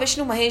of Brahma,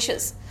 Vishnu,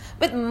 Maheshas,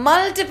 with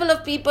multiple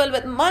of people,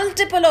 with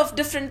multiple of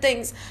different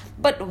things.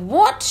 But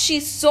what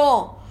she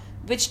saw,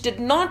 which did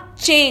not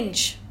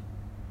change,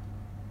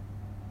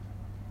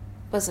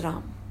 was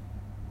Ram.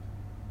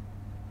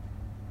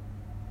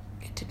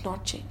 It did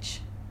not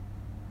change.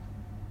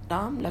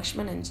 Ram,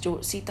 Lakshman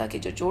and Sita ki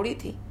jo jodi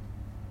thi,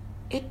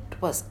 it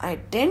was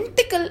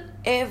identical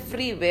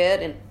everywhere,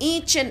 in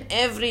each and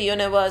every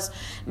universe.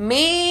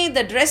 May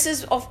the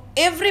dresses of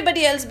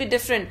everybody else be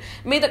different.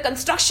 May the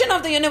construction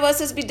of the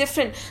universes be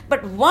different.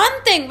 But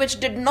one thing which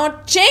did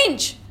not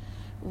change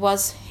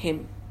was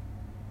him.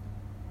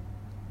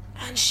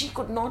 And she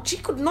could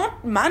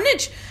not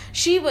manage.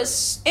 She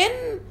was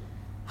in...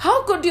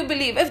 How could you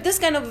believe? If this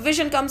kind of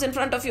vision comes in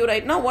front of you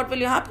right now, what will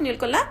happen? You'll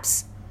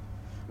collapse.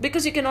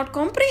 Because you cannot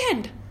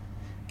comprehend.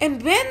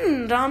 And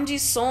when Ramji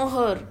saw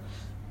her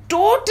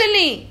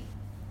totally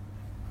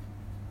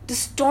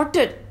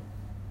distorted,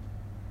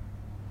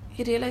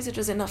 he realized it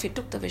was enough. He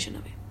took the vision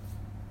away.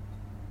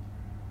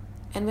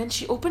 And when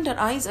she opened her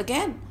eyes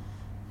again,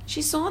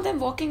 she saw them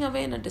walking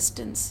away in a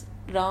distance.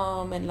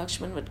 Ram and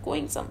Lakshman were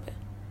going somewhere.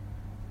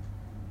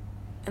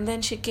 And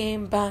then she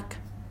came back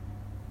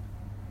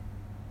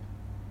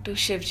to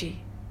Shivji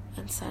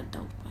and sat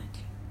down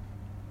quietly.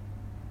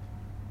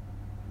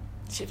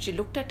 Shivji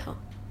looked at her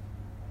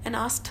and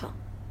asked her.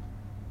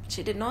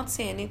 She did not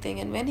say anything,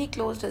 and when he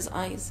closed his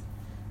eyes,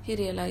 he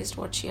realized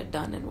what she had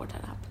done and what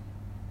had happened.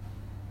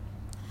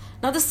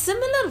 Now the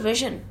similar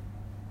vision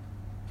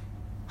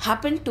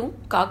happened to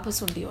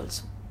Kagbhasundi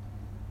also.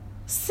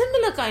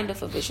 Similar kind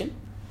of a vision.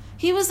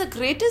 He was the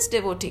greatest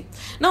devotee.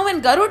 Now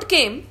when Garud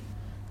came,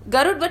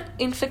 Garud was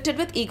inflicted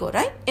with ego,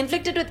 right?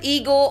 Inflicted with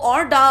ego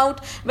or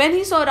doubt when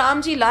he saw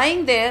Ramji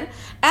lying there,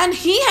 and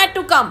he had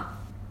to come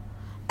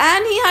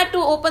and he had to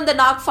open the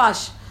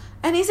Nagfash,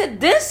 and he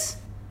said, this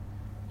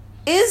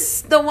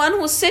is the one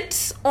who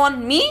sits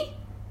on me,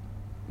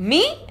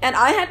 and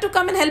I had to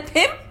come and help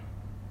him.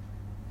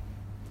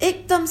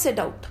 Ekdam se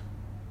doubt.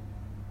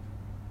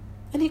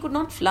 And he could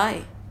not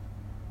fly.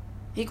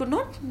 He could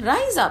not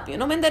rise up.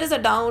 When there is a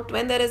doubt,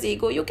 when there is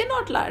ego, you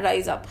cannot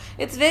rise up.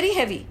 It's very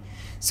heavy.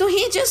 So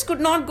he just could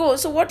not go.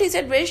 So what he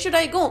said, where should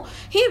I go?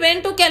 He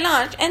went to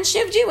Kailash, and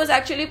Shivji was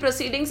actually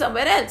proceeding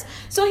somewhere else.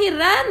 So he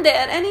ran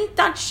there and he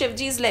touched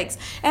Shivji's legs.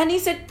 And he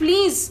said,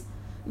 please,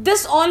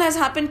 this all has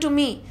happened to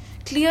me.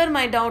 Clear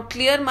my doubt,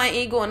 clear my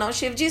ego. Now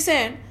Shivji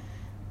said,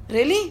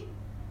 really?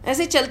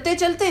 ऐसे चलते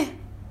चलते?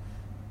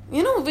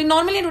 We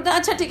normally do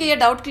that. अच्छा ठीक है, ये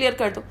doubt clear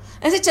कर दो.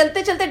 ऐसे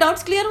चलते चलते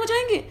doubts clear हो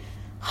जाएंगे.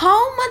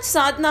 How much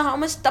sadhana, how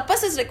much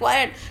tapas is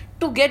required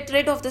to get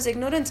rid of this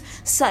ignorance?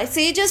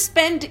 Sages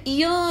spend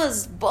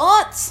years,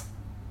 births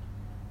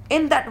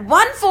in that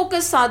one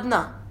focus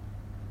sadhana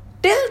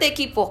till they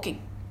keep walking.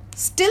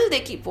 Still they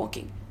keep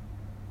walking.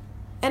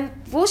 And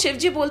वो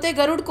शिवजी बोलते हैं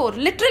गरुड़ को,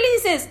 literally he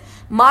says,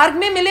 मार्ग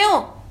में मिले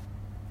हो,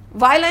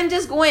 while I'm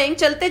just going,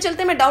 चलते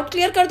चलते मैं doubt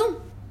clear कर दूं.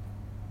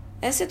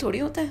 ऐसे थोड़ी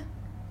होता है.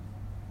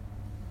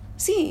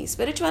 See,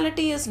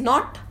 spirituality is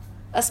not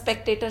a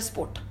spectator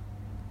sport.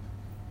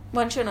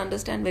 One should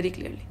understand very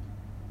clearly.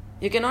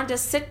 You cannot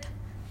just sit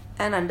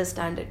and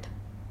understand it.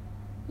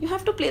 You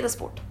have to play the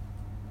sport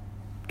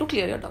to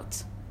clear your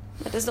doubts.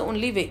 That is the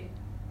only way.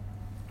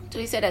 So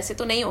he said, ऐसे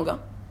तो नहीं होगा.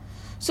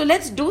 So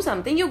let's do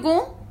something. You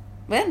go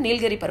where?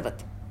 Nilgiri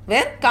Parvat,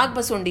 where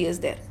Kagbhasundi is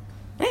there.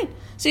 Right?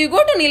 So you go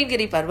to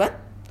Nilgiri Parvat,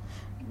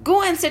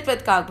 go and sit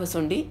with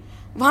Kagbhasundi.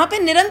 वहाँ पे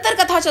निरंतर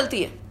कथा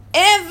चलती है.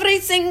 Every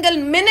single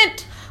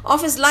minute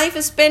of his life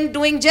is spent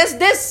doing just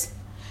this.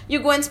 You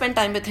go and spend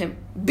time with him.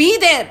 Be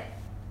there.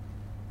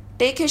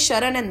 Take his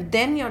sharan and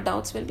then your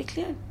doubts will be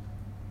cleared.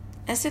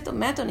 ऐसे तो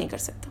मैं तो नहीं कर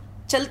सकता.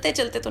 चलते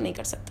चलते तो नहीं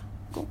कर सकता.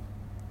 Go.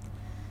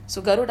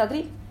 So Garud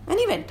agreed and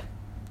he went.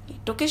 He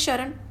took his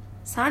sharan,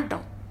 sat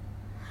down.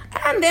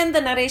 And then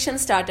the narration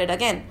started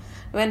again.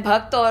 When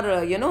Bhakt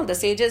or, the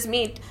sages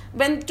meet,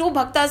 when two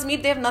Bhaktas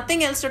meet, they have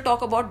nothing else to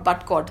talk about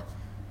but God.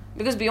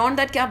 Because beyond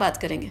that, kya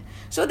baat karenge?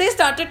 So they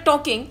started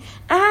talking,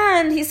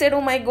 and he said, oh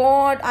my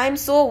God, I'm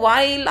so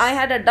vile, I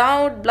had a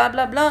doubt, blah,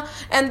 blah, blah.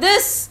 And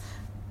this,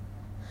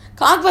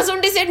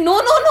 Kagbhasundi said,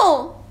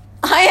 no,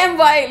 I am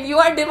vile, you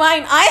are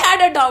divine, I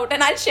had a doubt,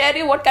 and I'll share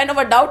you what kind of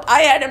a doubt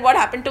I had and what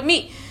happened to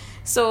me.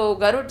 So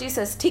Garudji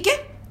says, theek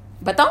hai,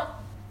 batao,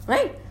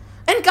 right?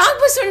 And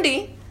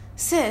Kagbhasundi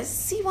says,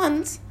 see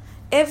once,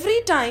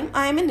 every time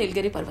I am in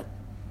Nilgiri Parvat,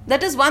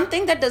 that is one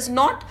thing that does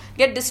not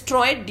get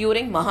destroyed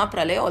during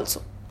Mahapralaya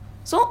also.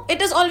 So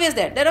it is always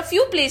there. There are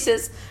few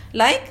places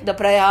like the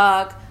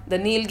Prayag, the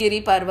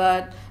Nilgiri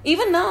Parvat.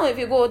 Even now if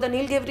you go, the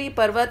Nilgiri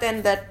Parvat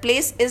and that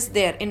place is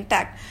there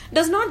intact.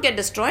 Does not get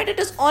destroyed. It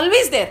is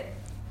always there.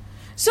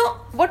 So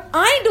what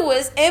I do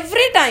is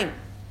every time,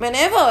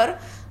 whenever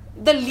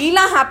the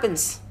Leela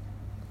happens,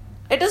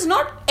 it is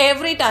not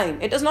every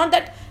time. It is not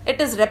that it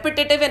is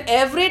repetitive and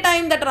every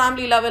time that Ram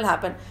Leela will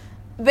happen.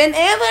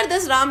 Whenever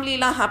this Ram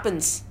Leela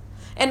happens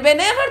and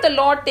whenever the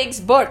Lord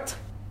takes birth,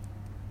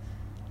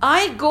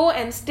 I go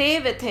and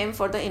stay with him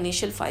for the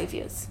initial 5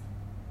 years.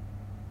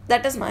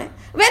 That is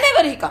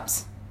whenever he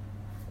comes.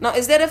 Now,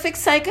 is there a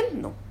fixed cycle?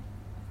 No.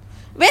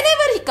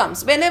 Whenever he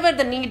comes, whenever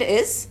the need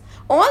is,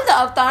 all the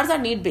avatars are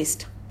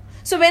need-based.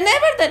 So,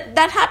 whenever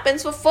that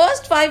happens, for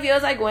first 5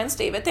 years, I go and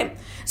stay with him.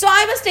 So,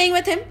 I was staying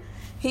with him.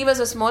 He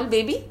was a small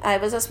baby. I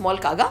was a small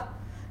kaga.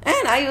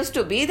 And I used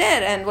to be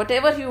there. And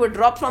whatever he would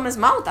drop from his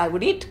mouth, I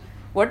would eat.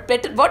 What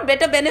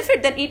better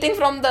benefit than eating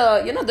from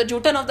the, the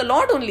jutan of the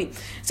Lord only.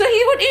 So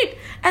he would eat.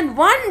 And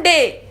one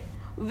day,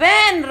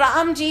 when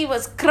Ramji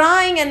was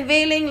crying and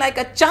wailing like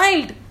a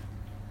child.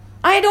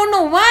 I don't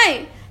know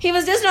why. He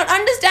was just not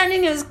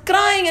understanding. He was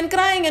crying and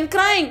crying and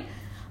crying.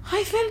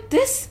 I felt,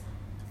 this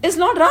is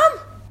Lord Ram.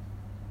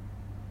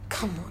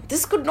 Come on,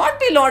 this could not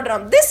be Lord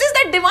Ram. This is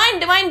that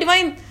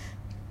divine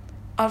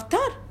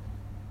avatar.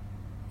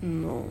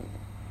 No.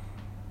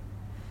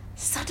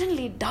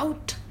 Suddenly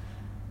doubt,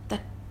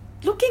 that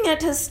looking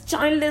at his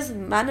childish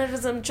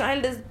mannerism,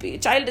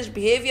 childish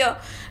behavior,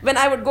 when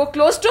I would go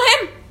close to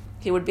him,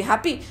 he would be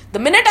happy. The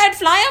minute I'd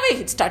fly away,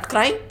 he'd start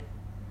crying.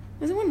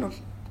 I said, no,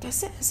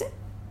 kaise?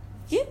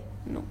 Ye?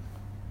 No.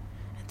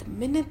 At the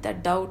minute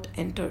that doubt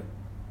entered,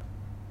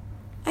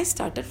 I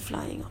started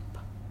flying up.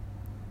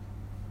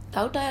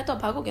 Doubt आया तो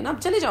भागोगे ना, अब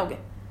चले जाओगे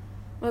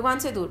भगवान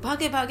से दूर,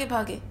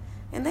 भागे.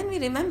 And then we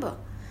remember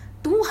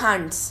 2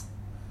 hands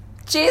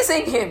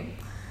chasing him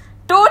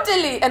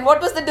totally. And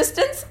what was the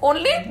distance?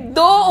 Only 2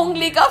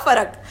 ungli ka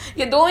farak.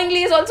 Ye 2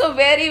 ungli is also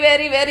very,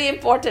 very, very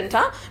important,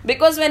 huh?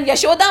 Because when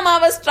Yashoda Ma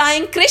was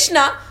trying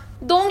Krishna,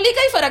 2 ungli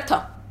ka hi farak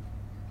tha.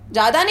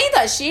 Jada nahi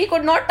tha. She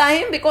could not tie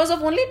him because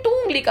of only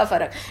 2 ungli ka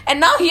farak. And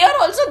now here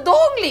also 2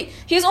 ungli.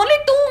 He is only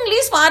 2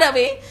 unglis far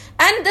away.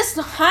 And this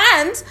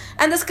hands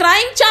and this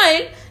crying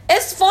child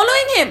is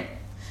following him.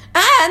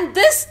 And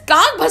this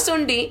Kag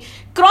Bhasundi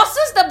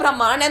crosses the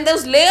Brahman and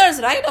those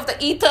layers, right, of the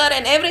ether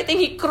and everything.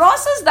 He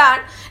crosses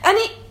that and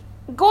he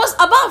goes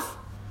above.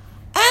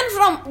 And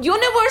from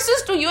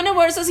universes to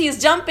universes he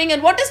is jumping.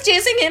 And what is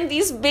chasing him?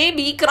 This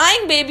baby,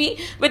 crying baby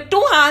with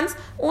 2 hands,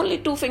 only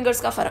 2 fingers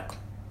ka farak.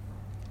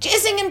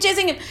 Chasing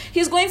him.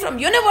 He's going from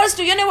universe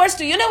to universe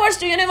to universe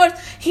to universe.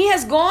 He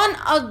has gone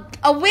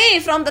away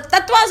from the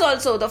tattvas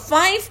also. The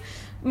 5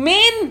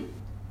 main,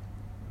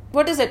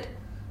 what is it?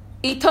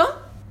 Ether,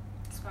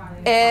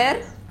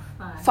 air,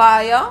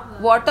 fire,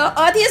 water,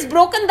 earth. He has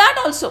broken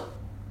that also.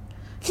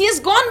 He has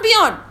gone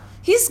beyond.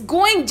 He's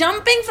going,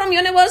 jumping from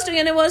universe to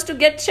universe to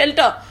get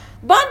shelter.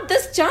 But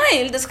this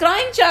child, this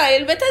crying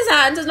child with his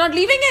hands is not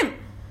leaving him.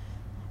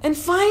 And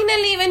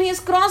finally, when he has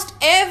crossed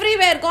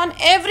everywhere, gone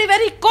everywhere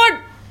he could,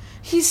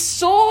 he's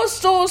so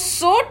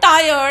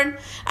tired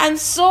and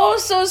so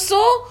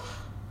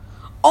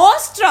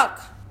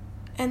awestruck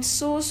and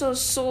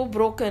so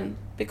broken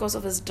because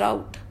of his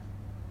drought.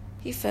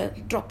 He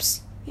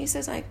drops. He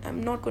says,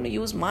 I'm not going to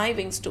use my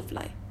wings to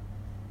fly.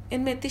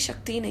 Inme itni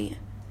shakti nahi hai.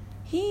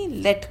 He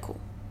let go.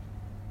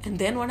 And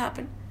then what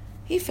happened?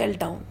 He fell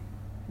down.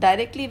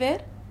 Directly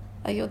where?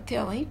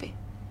 Ayodhya, wahin pe.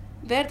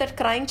 Where that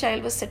crying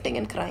child was sitting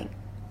and crying.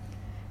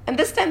 And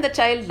this time the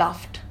child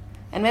laughed.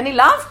 And when he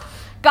laughed,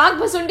 Kag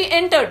Bhasundi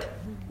entered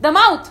the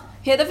mouth.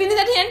 He had the feeling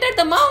that he entered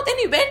the mouth and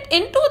he went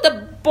into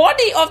the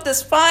body of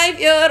this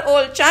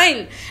 5-year-old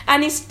child.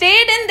 And he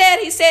stayed in there,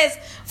 he says.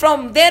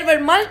 From there were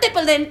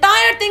multiple, the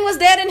entire thing was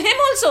there in him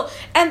also.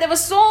 And there were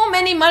so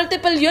many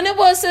multiple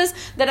universes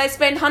that I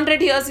spent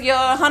 100 years here,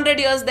 100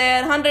 years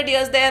there, 100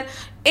 years there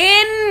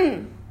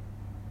in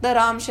the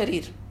Ram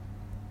Sharir.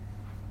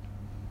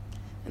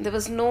 And there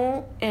was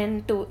no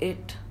end to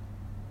it.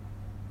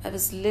 I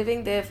was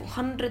living there for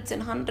hundreds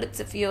and hundreds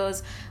of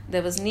years.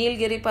 There was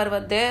Nilgiri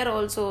Parvat there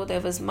also.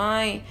 There was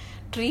my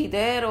tree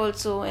there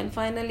also. And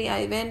finally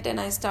I went and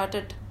I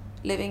started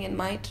living in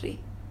my tree.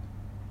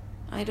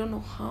 I don't know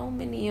how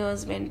many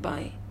years went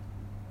by.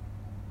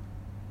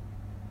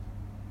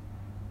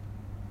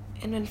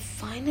 And when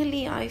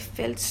finally I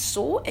felt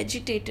so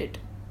agitated,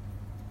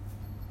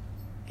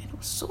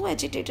 so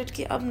agitated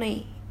ki ab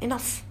nahi,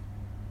 enough.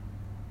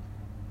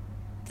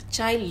 The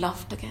child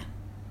laughed again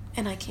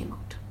and I came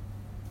out.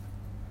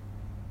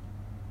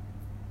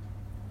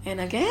 And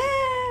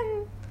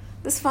again,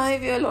 this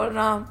 5-year-old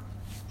Ram,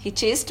 he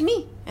chased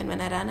me. And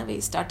when I ran away,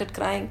 he started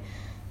crying.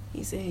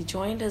 He said he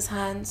joined his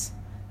hands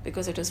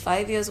because it was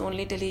 5 years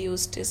only till he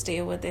used to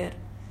stay over there.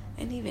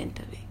 And he went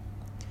away.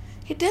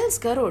 He tells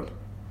Garud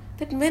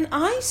that when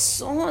I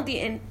saw the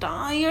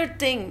entire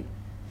thing,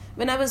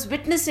 when I was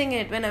witnessing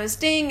it, when I was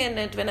staying in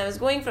it, when I was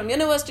going from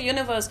universe to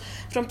universe,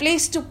 from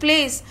place to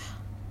place,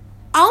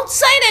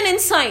 outside and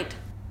inside,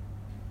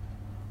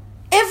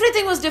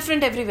 everything was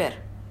different everywhere.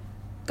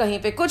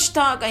 Kahin pe kuch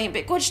tha, kahin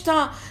pe kuch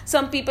tha.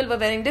 Some people were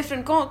wearing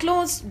different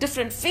clothes,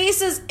 different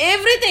faces,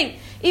 everything.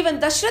 Even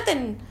Dashrath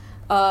and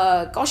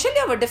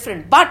Kaushalya were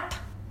different. But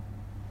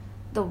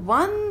the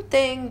one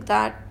thing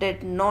that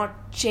did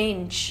not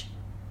change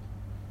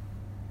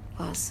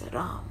was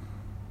Ram.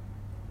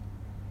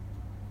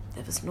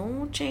 There was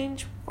no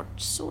change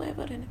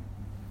whatsoever in him.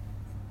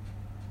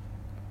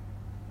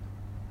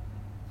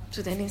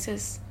 So then he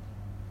says,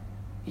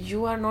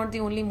 you are not the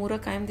only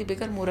Murak, I am the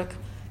bigger Murak.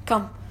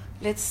 Come,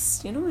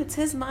 let's, it's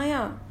his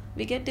Maya.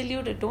 We get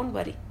deluded, don't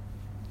worry.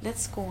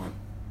 Let's go on.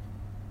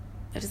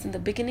 That is in the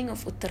beginning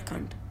of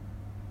Uttarkand.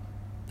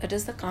 That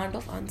is the Kand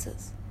of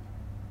answers.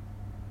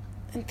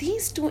 And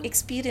these 2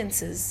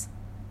 experiences,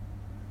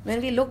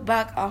 when we look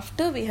back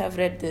after we have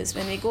read this,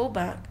 when we go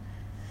back,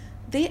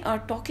 they are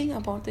talking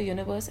about the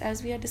universe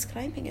as we are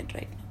describing it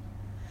right now.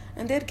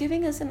 And they're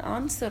giving us an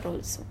answer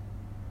also.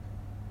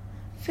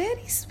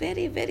 Very,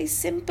 very, very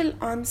simple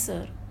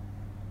answer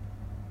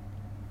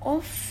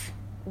of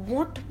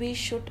what we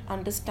should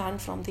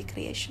understand from the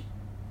creation.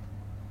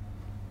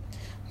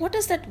 What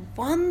is that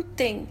one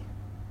thing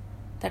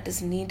that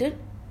is needed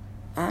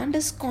and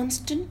is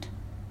constant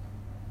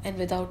and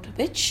without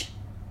which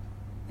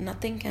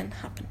nothing can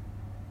happen?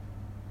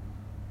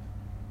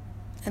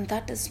 And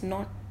that is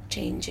not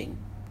changing.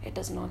 It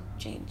does not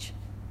change.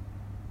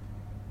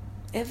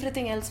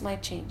 Everything else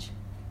might change.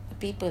 The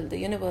people, the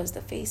universe,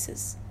 the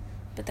faces.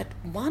 But that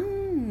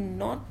one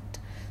not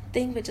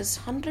thing which is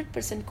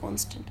 100%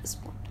 constant is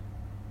what?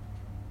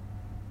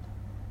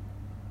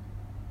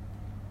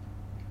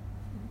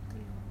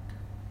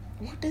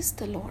 What is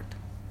the Lord?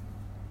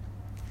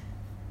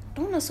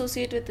 Don't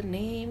associate with the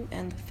name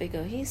and the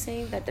figure. He's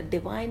saying that the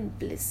divine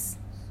bliss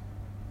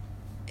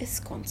is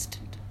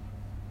constant.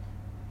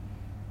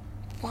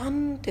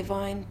 One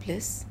divine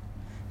bliss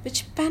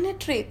which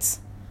penetrates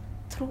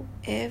through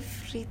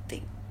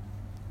everything,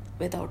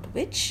 without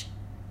which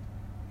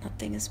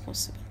nothing is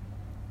possible.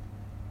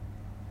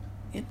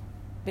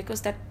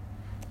 Because that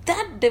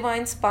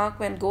divine spark,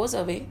 when goes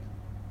away,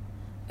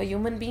 a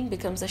human being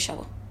becomes a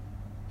shower.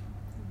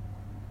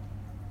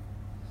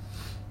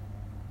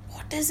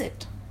 What is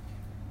it?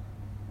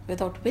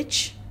 Without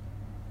which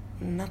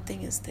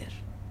nothing is there.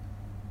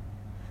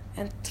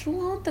 And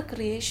throughout the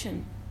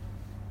creation,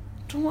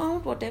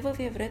 throughout whatever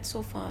we have read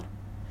so far,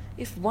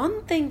 if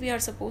one thing we are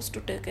supposed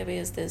to take away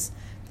is this,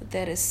 that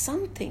there is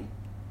something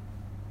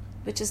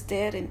which is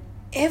there in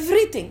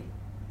everything,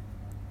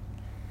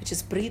 which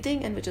is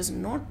breathing and which is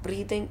not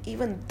breathing.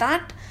 Even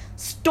that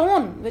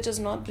stone which is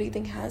not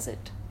breathing has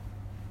it.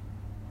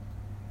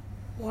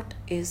 What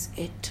is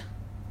it?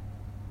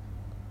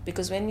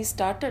 Because when we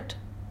started,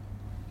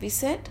 we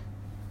said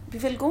we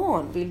will go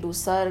on, we'll do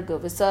sarga,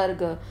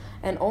 visarga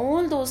and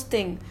all those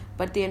things,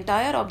 but the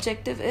entire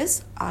objective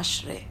is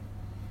ashray.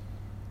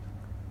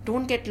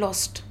 Don't get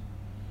lost.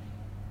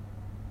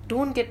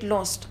 Don't get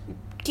lost.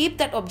 Keep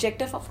that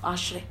objective of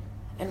ashray.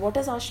 And what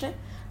is ashray?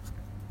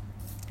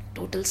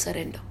 Total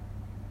surrender.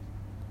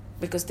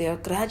 Because they are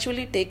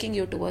gradually taking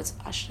you towards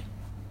ashray.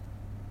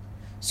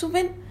 So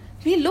when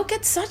we look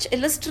at such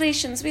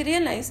illustrations, we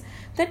realize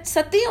that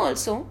Sati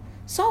also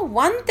saw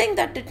one thing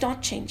that did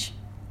not change.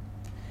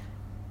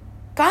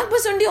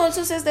 Kalpasundi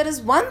also says there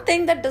is one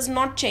thing that does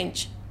not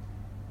change.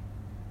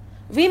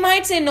 We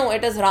might say, no,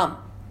 it is Ram.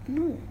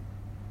 No.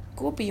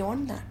 Go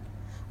beyond that.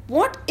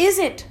 What is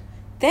it?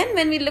 Then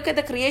when we look at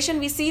the creation,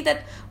 we see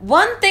that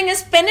one thing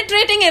is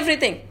penetrating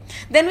everything.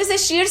 Then we say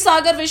Shir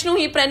Sagar Vishnu,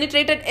 he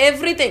penetrated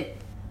everything.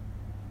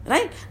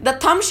 Right? The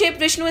thumb-shaped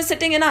Vishnu is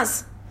sitting in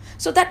us.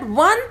 So that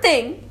one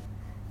thing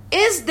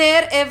is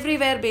there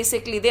everywhere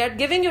basically. They are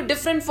giving you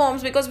different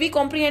forms because we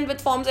comprehend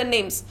with forms and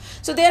names.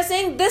 So they are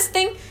saying this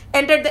thing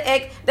entered the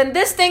egg, then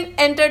this thing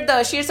entered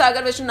the Shir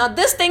Sagar Vishnu. Now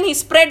this thing he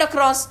spread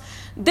across.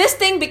 This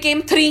thing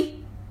became 3.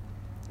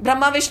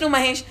 Brahma, Vishnu,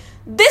 Mahesh.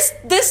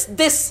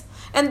 This.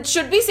 And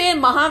should we say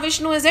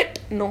Mahavishnu is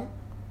it? No.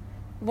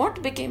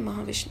 What became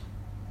Mahavishnu?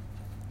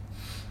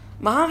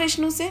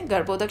 Mahavishnu se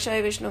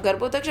Garbhodakshayi Vishnu.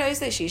 Garbhodakshayi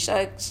se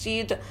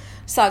Shir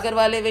Sagar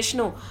wale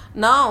Vishnu.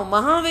 Now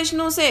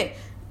Mahavishnu se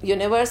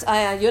universe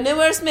आया.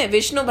 Universe में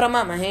Vishnu,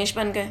 Brahma, Mahesh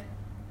बन गए.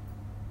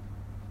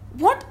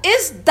 What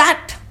is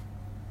that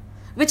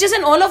which is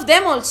in all of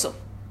them also?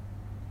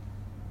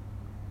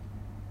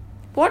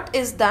 What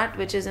is that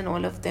which is in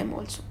all of them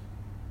also?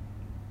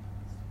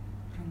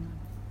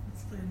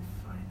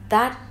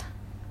 That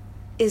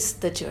is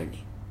the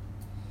journey.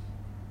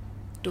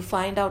 To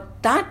find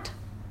out that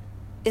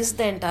is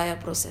the entire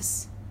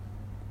process.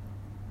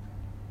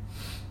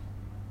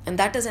 And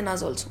that is in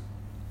us also.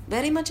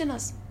 Very much in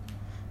us.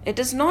 It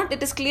is not,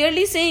 it is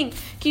clearly saying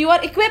that you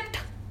are equipped.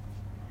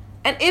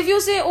 And if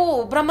you say,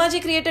 oh, Brahma ji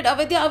created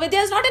Avidya, Avidya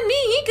is not in me,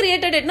 he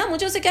created it. Na?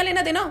 Mujhe usse kya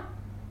lena dena?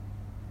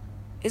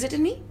 Is it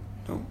in me?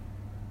 No.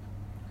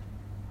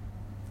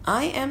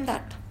 I am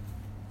that.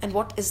 And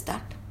what is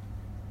that?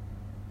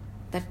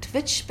 That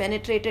which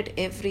penetrated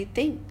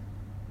everything.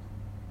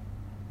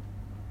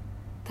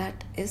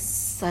 That is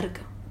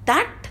Sarga.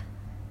 That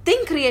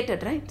thing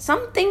created, right?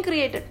 Something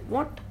created.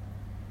 What?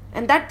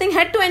 And that thing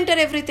had to enter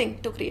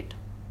everything to create.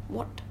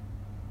 What?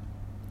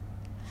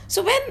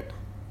 So when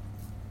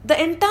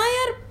the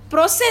entire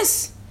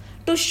process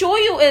to show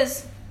you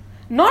is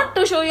not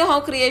to show you how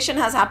creation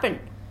has happened.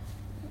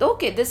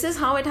 Okay, this is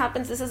how it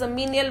happens. This is a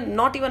menial,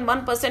 not even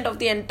 1% of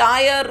the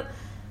entire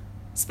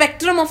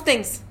spectrum of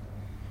things.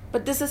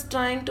 But this is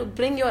trying to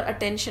bring your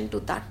attention to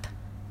that.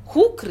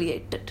 Who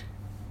created?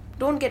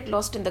 Don't get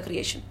lost in the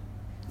creation.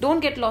 Don't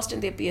get lost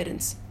in the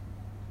appearance.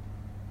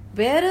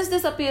 Where is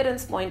this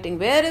appearance pointing?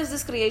 Where is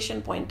this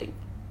creation pointing?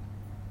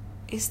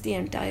 Is the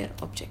entire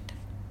objective.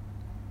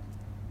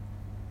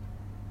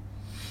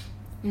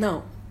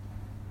 Now,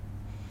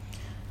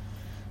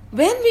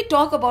 when we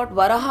talk about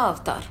Varaha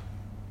avatar,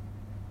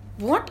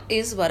 what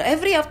is Varaha?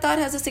 Every avatar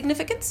has a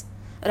significance.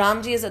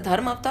 Ramji is a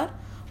Dharma avatar.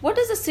 What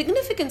is the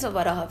significance of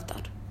Varaha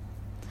avatar?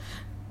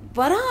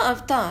 Varaha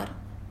avatar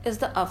is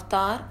the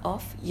avatar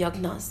of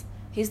Yagnas.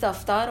 He is the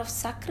avatar of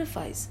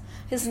sacrifice.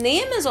 His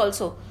name is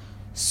also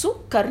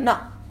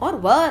Sukarna or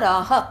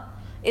Varaha.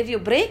 If you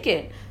break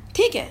it,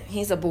 ठीक है,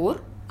 he is a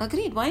boar.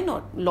 Agreed, why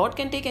not? Lord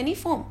can take any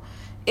form.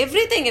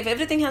 Everything, if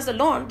everything has the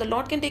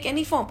Lord can take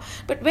any form.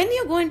 But when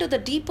you go into the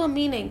deeper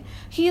meaning,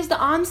 He is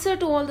the answer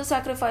to all the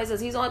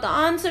sacrifices. He's the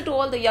answer to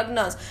all the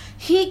yagnas.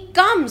 He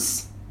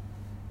comes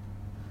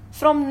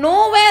from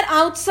nowhere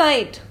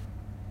outside.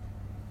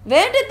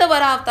 Where did the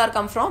Varaha avatar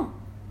come from?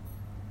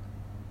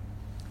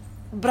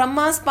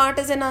 Brahma's part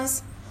is in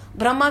us.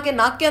 Brahma के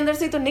नाक के अंदर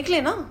से तो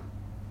निकले ना.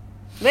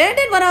 Where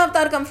did Varaha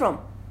avatar come from?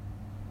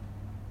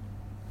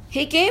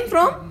 He came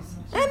from,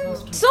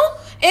 and so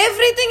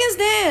everything is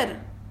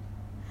there.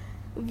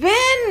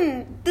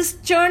 When this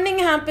churning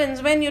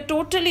happens, when you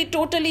totally,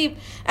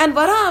 and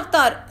Varaha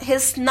avatar,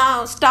 his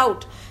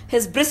snout,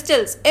 his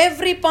bristles,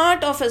 every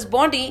part of his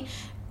body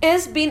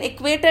is being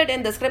equated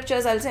in the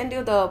scriptures. I'll send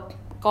you the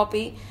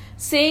copy,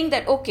 saying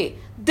that, okay,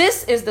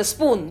 this is the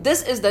spoon,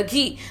 this is the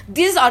ghee,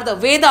 these are the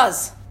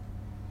Vedas.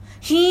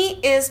 He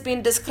is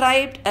being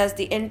described as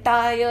the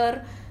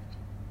entire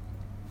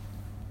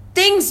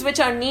things which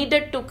are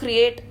needed to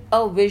create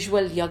a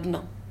visual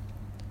yagna.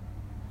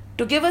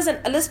 To give us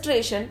an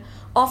illustration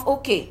of,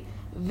 okay,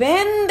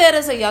 when there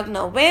is a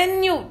yagna,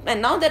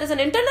 and now there is an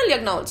internal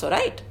yagna also,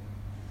 right?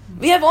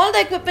 We have all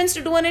the equipments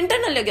to do an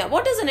internal yagna.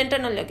 What is an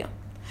internal yagna?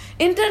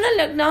 Internal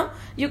yagna,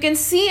 you can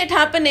see it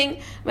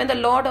happening when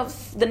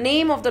the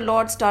name of the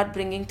Lord start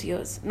bringing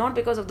tears. Not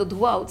because of the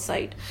dhua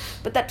outside,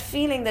 but that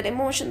feeling, that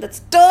emotion, that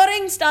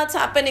stirring starts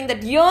happening,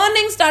 that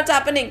yearning starts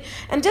happening.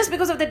 And just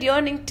because of that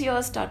yearning,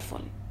 tears start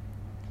falling.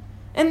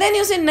 And then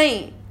you say,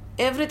 nahi,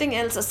 everything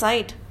else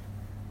aside,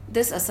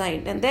 this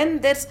aside. And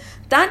then there's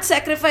that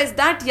sacrifice,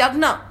 that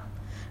yagna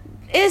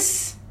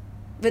is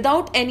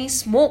without any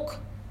smoke.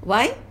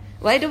 Why?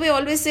 Why do we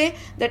always say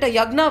that a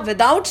yagna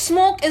without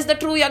smoke is the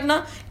true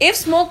yagna? If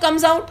smoke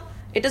comes out,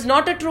 it is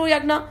not a true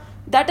yagna.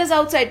 That is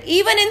outside.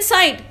 Even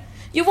inside,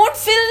 you won't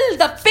feel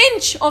the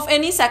pinch of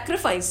any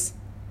sacrifice,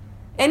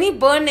 any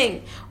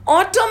burning.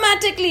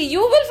 Automatically, you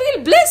will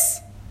feel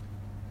bliss.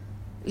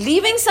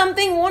 Leaving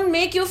something won't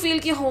make you feel,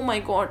 oh my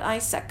God, I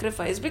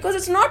sacrifice. Because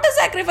it's not a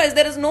sacrifice.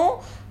 There is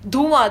no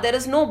dhua. There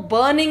is no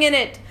burning in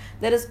it.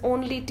 There is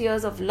only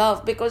tears of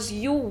love because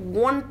you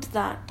want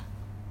that.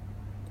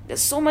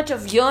 There's so much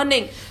of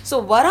yearning.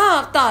 So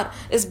Varaha avatar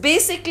is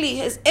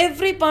basically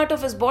every part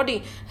of his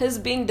body is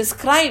being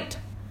described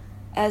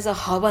as a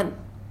havan.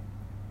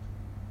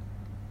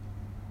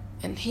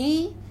 And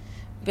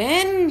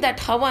when that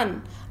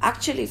havan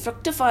actually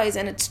fructifies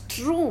and it's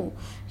true,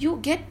 you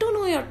get to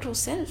know your true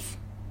self.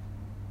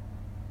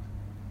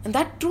 And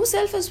that true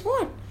self is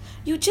what?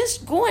 You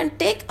just go and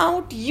take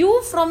out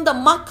you from the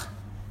muck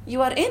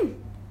you are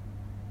in.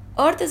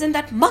 Earth is in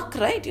that muck,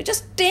 right? You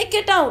just take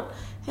it out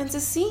and say,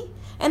 see?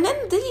 And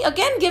then he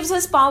again gives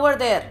his power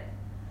there.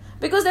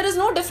 Because there is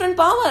no different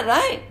power,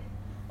 right?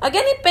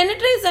 Again he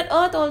penetrates that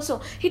earth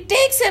also. He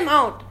takes him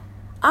out.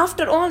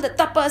 After all the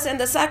tapas and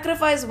the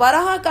sacrifice,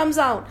 Varaha comes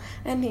out.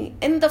 And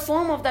in the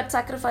form of that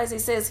sacrifice, he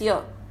says,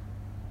 here,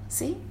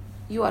 see,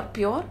 you are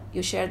pure,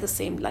 you share the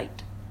same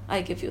light.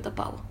 I give you the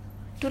power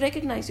to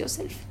recognize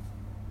yourself.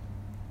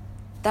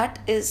 That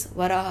is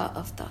Varaha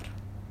avatar.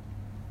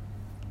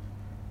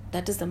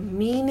 That is the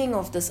meaning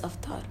of this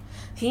avatar.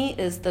 He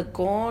is the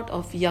god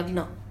of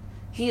yagna.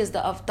 He is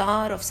the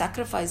avatar of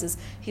sacrifices.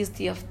 He is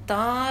the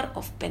avatar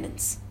of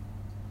penance.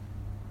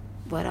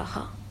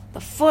 Varaha,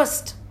 the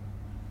first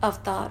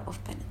avatar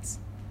of penance.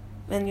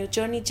 When your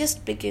journey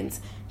just begins,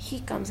 he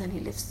comes and he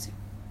lifts you.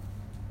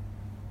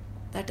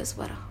 That is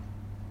Varaha.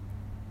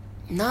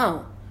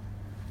 Now,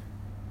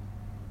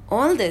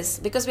 all this,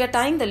 because we are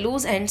tying the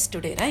loose ends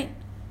today, right?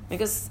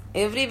 Because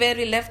everywhere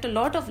we left a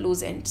lot of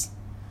loose ends.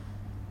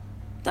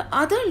 The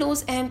other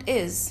loose end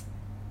is,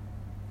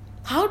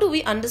 how do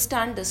we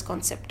understand this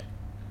concept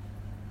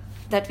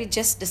that we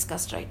just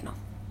discussed right now?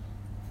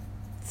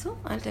 So,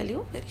 I'll tell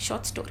you a very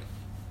short story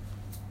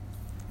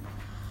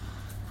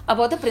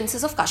about the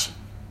princess of Kashi.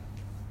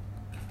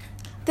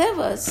 There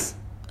was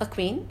a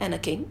queen and a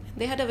king.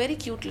 They had a very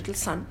cute little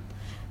son.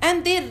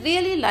 And they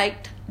really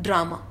liked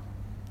drama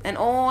and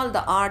all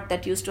the art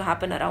that used to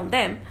happen around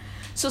them.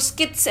 So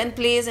skits and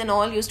plays and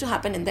all used to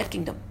happen in their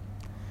kingdom.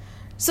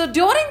 So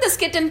during the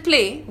skit and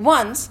play,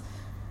 once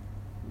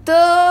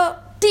the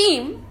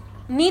team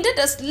needed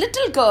a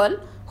little girl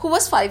who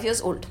was 5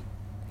 years old.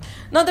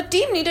 Now the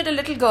team needed a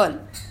little girl.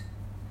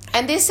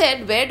 And they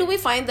said, where do we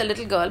find the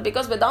little girl?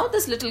 Because without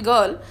this little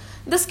girl,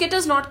 the skit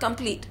is not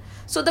complete.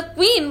 So the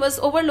queen was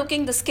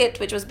overlooking the skit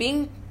which was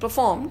being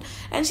performed.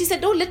 And she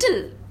said, oh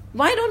little,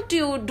 why don't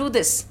you do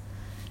this?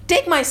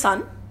 Take my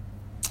son.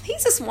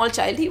 He's a small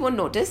child. He won't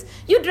notice.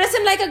 You dress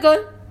him like a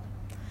girl.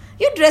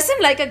 You dress him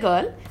like a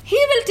girl. He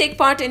will take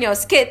part in your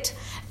skit.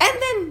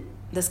 And then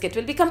the skit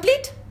will be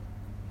complete.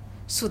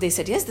 So they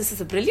said, yes, this is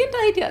a brilliant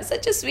idea.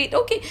 Such a sweet.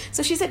 Okay.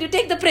 So she said, you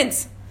take the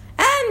prince.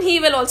 And he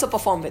will also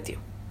perform with you.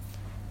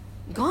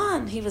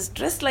 Gone. He was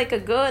dressed like a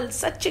girl.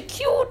 Such a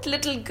cute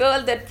little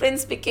girl that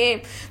prince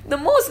became. The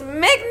most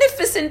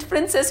magnificent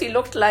princess he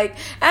looked like.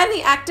 And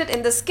he acted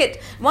in the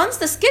skit. Once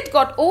the skit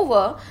got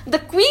over, the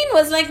queen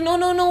was like,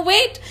 no,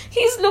 wait.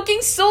 He's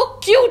looking so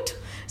cute.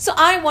 So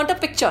I want a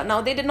picture.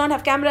 Now they did not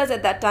have cameras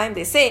at that time,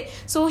 they say.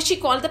 So she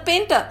called the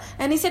painter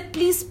and he said,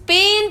 please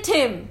paint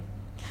him.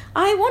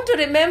 I want to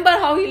remember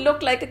how he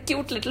looked like a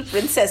cute little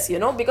princess,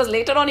 because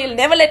later on he'll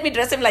never let me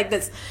dress him like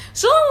this.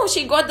 So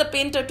she got the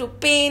painter to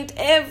paint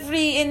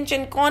every inch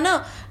and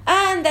corner,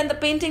 and then the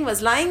painting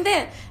was lying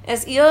there.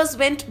 As years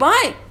went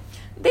by,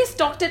 they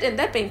stocked it in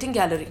their painting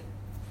gallery.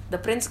 The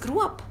prince grew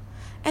up,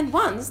 and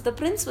once the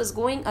prince was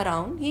going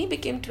around, he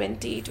became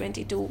 20,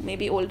 22,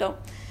 maybe older,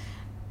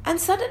 and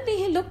suddenly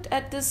he looked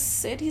at this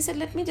set. He said,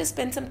 let me just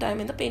spend some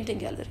time in the painting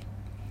gallery.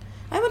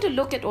 I want to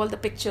look at all the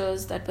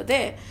pictures that were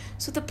there.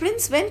 So the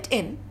prince went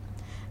in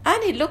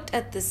and he looked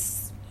at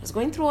this. He was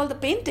going through all the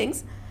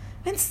paintings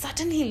when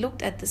suddenly he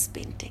looked at this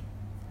painting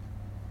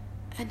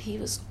and he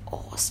was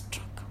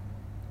awestruck.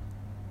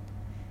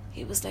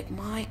 He was like,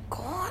 my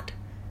God,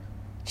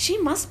 she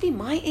must be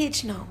my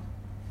age now.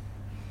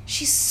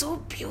 She's so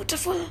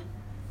beautiful.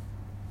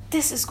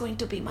 This is going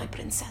to be my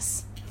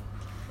princess.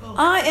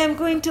 I am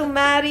going to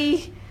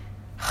marry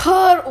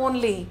her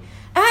only.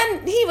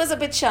 And he was a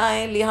bit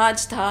shy,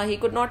 lihaj tha. He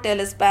could not tell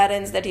his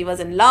parents that he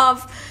was in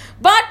love.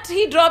 But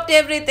he dropped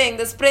everything.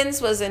 This prince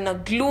was in a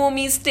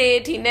gloomy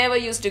state. He never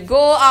used to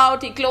go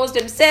out. He closed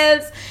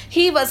himself.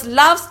 He was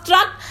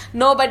love-struck.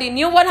 Nobody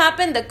knew what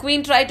happened. The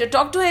queen tried to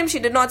talk to him. She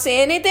did not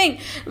say anything.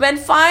 When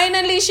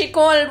finally she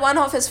called one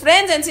of his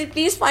friends and said,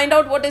 please find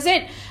out what is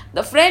it.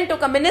 The friend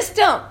took a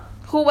minister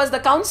who was the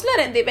counselor,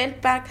 and they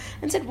went back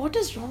and said, what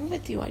is wrong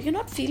with you? Are you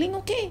not feeling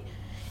okay?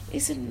 He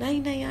said,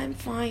 Nahi, I'm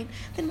fine.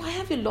 Then why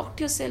have you locked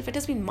yourself? It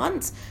has been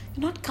months.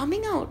 You're not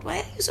coming out. Why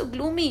are you so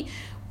gloomy?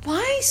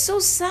 Why so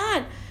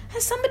sad?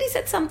 Has somebody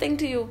said something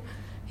to you?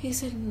 He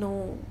said,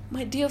 no,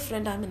 my dear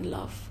friend, I'm in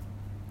love.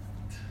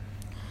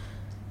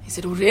 He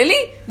said, oh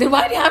really? Then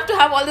why do you have to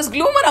have all this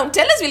gloom around?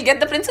 Tell us, we'll get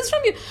the princess from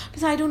you.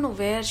 Because I don't know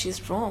where she's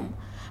from,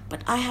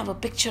 but I have a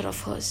picture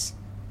of hers.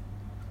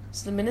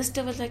 So the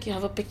minister was like, you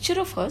have a picture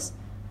of hers?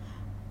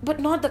 But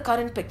not the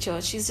current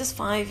picture. She's just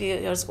 5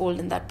 years old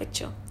in that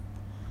picture.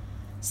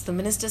 So the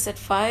minister said,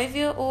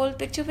 5-year-old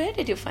picture, where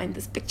did you find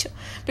this picture?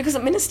 Because the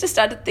minister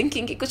started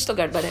thinking, ki kuch to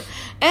gadbad hai.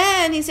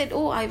 And he said,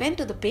 oh, I went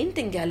to the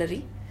painting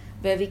gallery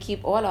where we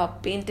keep all our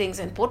paintings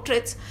and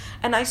portraits,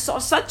 and I saw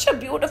such a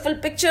beautiful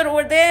picture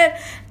over there,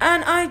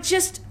 and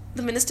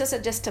the minister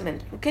said, just a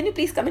minute, can you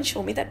please come and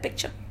show me that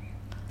picture?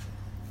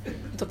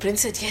 The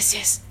prince said,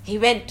 yes. He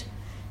went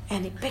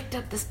and he picked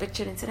up this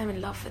picture and said, I'm in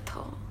love with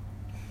her.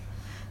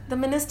 The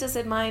minister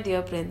said, my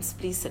dear prince,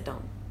 please sit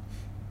down.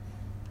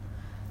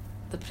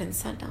 The prince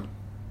sat down.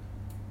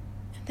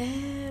 And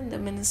then the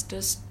minister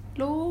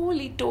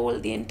slowly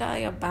told the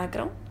entire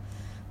background,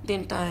 the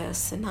entire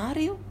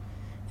scenario,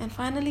 and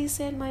finally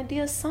said, my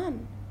dear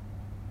son,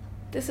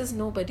 this is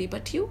nobody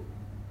but you.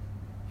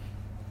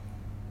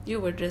 You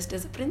were dressed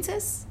as a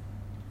princess,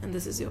 and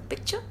this is your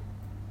picture.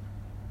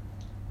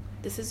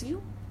 This is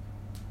you.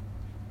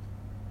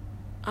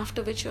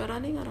 After which you are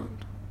running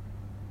around,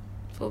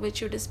 for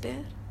which you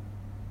despair.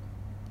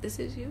 This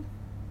is you.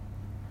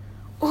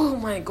 Oh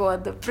my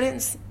God, the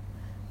prince.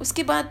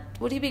 Uske baad,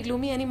 would he be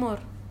gloomy anymore?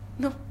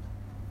 No.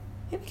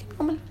 He became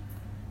normal.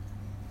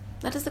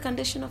 That is the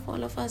condition of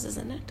all of us,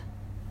 isn't it?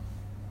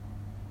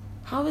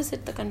 How is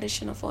it the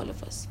condition of all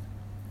of us?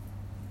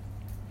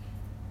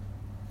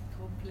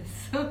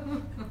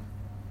 Hopeless.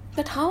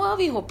 But how are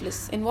we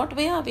hopeless? In what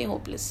way are we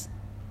hopeless?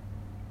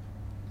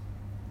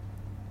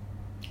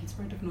 In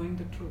spite of knowing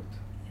the truth.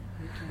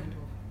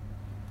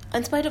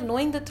 In spite of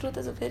knowing the truth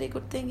is a very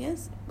good thing,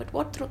 yes. But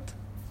what truth?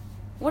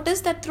 What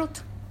is that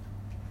truth?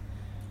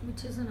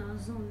 Which is in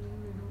us only,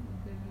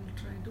 we will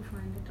try to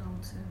find it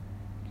outside.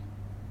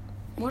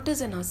 What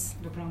is in us?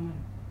 The Brahman.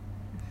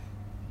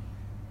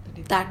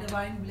 That.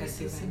 Divine bliss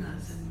is in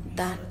us and we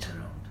That. search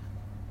around.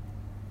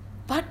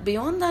 But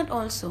beyond that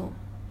also,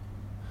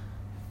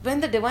 when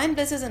the divine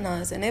bliss is in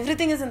us and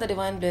everything is in the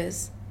divine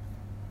bliss,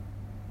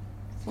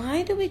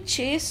 why do we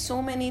chase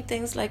so many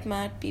things like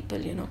mad people,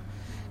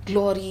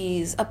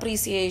 Glories,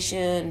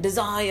 appreciation,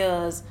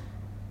 desires.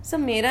 सब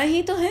मेरा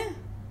ही तो है.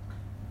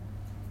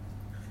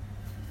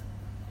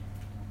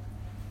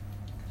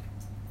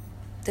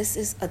 This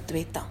is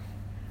Advaita.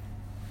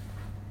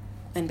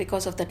 And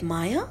because of that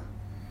Maya,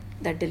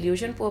 that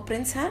delusion poor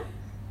prince had,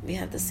 we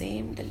have the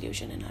same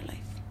delusion in our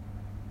life.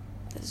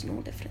 There is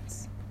no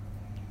difference.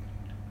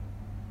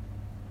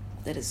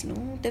 There is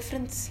no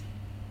difference.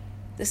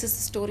 This is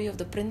the story of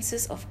the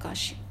princess of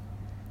Kashi.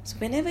 So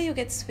whenever you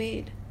get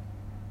swayed,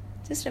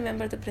 just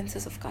remember the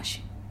princess of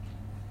Kashi.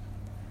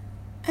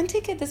 And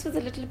take it, this was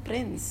a little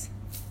prince.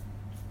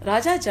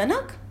 Raja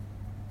Janak,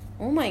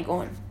 oh my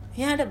God,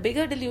 he had a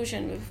bigger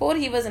delusion before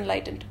he was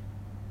enlightened.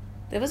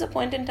 There was a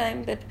point in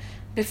time that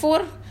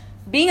before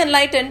being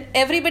enlightened,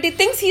 everybody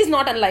thinks he is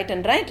not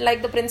enlightened, right?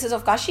 Like the princess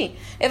of Kashi.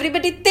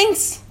 Everybody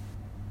thinks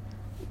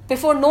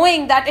before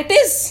knowing that it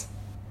is.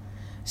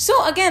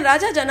 So again,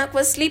 Raja Janak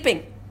was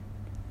sleeping.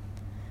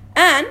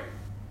 And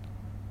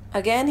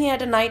Again, he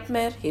had a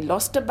nightmare. He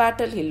lost a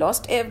battle. He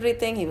lost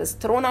everything. He was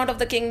thrown out of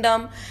the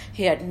kingdom.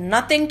 He had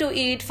nothing to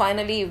eat.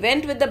 Finally, he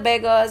went with the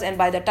beggars. And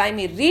by the time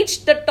he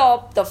reached the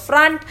top, the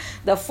front,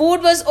 the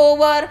food was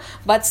over.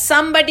 But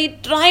somebody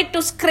tried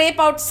to scrape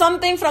out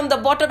something from the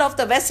bottom of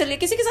the vessel. ये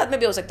किसी के साथ में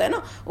भी हो सकता है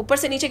ना, ऊपर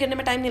से नीचे गिरने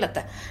में टाइम नहीं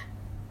लगता है.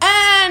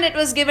 And it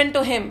was given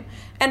to him.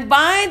 And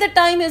by the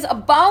time he was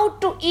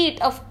about to eat,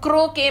 a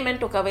crow came and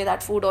took away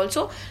that food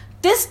also.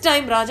 This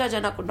time Raja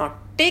Janak could not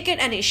take it,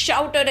 and he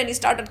shouted and he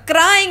started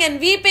crying and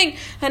weeping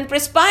and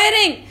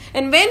perspiring.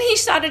 And when he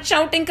started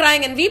shouting,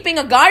 crying and weeping,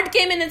 a guard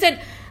came in and said,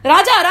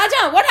 Raja,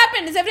 Raja, what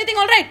happened? Is everything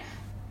all right?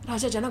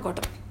 Raja Janak got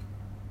up.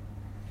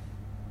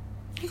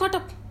 He got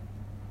up.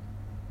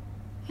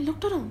 He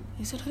looked around.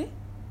 He said, Hey,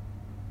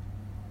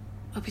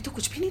 abhi to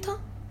kuch bhi nahi tha.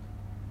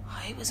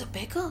 I was a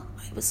beggar.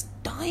 I was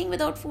dying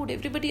without food.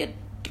 Everybody had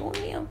thrown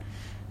me out.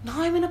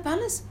 Now I'm in a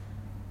palace.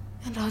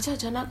 And Raja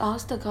Janak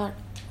asked the guard,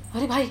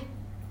 अरे भाई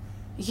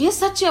ये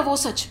सच या वो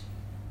सच?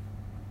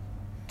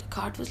 The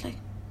guard was like,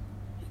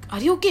 are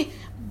you okay?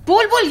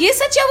 बोल बोल ये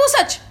सच या वो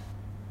सच?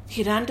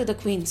 He ran to the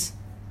queens.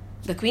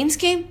 The queens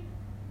came.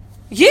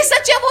 ये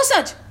सच या वो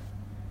सच?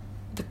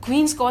 The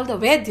queens called the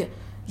Vaidya.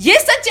 ये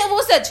सच या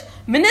वो सच?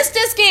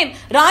 Ministers came.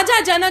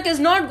 Raja Janak is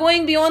not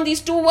going beyond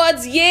these two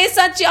words. ये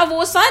सच या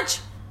वो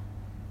सच?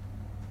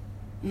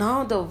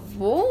 Now the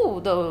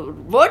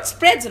word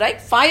spreads,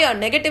 right? Fire,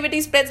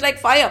 negativity spreads like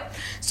fire.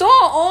 So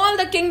all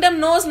the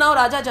kingdom knows now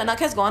Raja Janak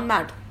has gone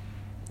mad.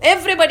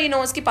 Everybody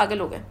knows कि पागल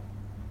हो गए.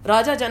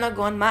 Raja Janak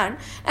gone mad.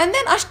 And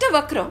then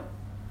Ashtavakra,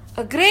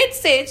 a great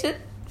sage,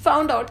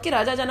 found out कि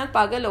Raja Janak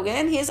पागल हो गए,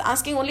 and he is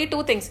asking only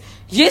two things.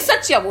 ये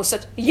सच या वो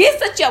सच? ये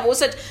सच या वो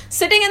सच?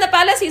 Sitting in the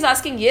palace, he is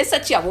asking ये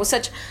सच या वो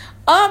सच?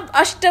 Ab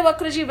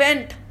Ashtavakra ji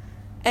went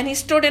and he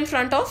stood in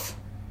front of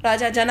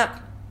Raja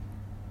Janak.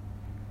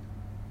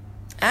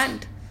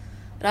 And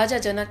Raja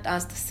Janak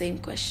asked the same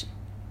question.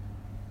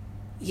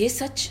 ये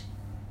सच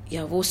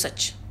या वो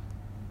सच?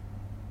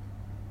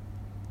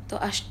 So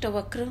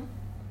Ashtavakra,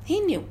 he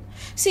knew.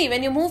 See,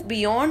 when you move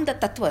beyond the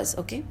tattvas,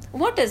 okay,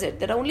 what is it?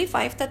 There are only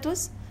 5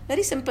 tattvas.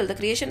 Very simple. The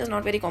creation is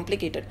not very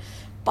complicated.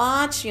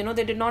 5,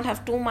 they did not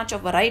have too much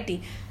of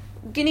variety.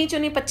 गिनी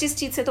चुनी 25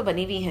 चीज से तो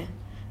बनी हुई हैं.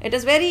 It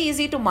is very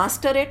easy to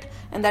master it,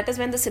 and that is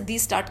when the siddhis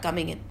start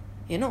coming in.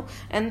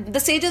 And the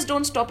sages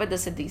don't stop at the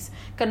siddhis.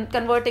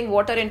 Converting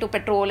water into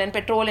petrol and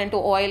petrol into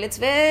oil, it's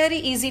very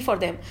easy for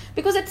them.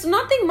 Because it's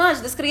nothing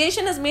much. This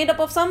creation is made up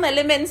of some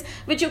elements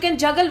which you can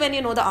juggle when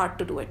you know the art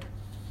to do it.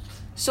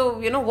 So,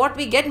 what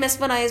we get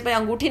mesmerized by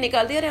अंगूठी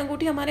निकाल दी, अरे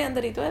अंगूठी हमारे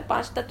अंदर ही तो है,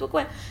 5 तत्व को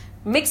है.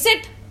 Mix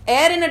it,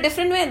 air in a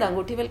different way, and the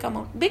अंगूठी will come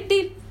out. Big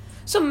deal.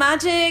 So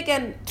magic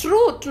and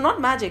truth, not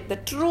magic, the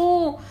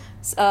true,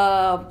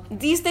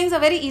 these things are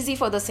very easy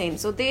for the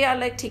saints. So they are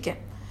like, ठीक है.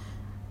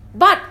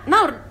 But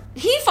now,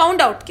 he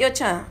found out कि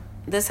अच्छा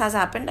this has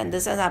happened and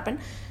this has happened.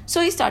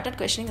 So he started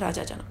questioning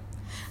Raja Janak.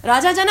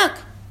 Raja Janak,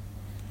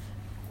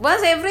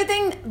 was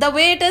everything the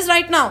way it is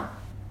right now?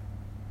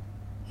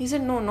 He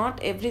said, no,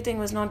 not everything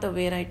was not the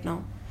way right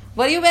now.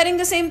 Were you wearing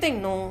the same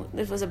thing? No,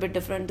 it was a bit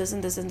different, this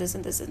and this and this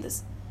and this and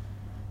this.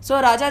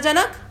 So Raja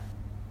Janak,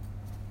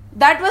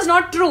 that was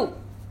not true.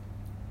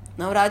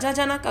 Now Raja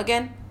Janak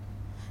again,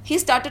 he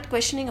started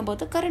questioning about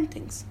the current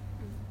things.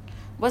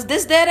 Was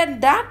this there in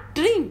that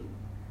dream?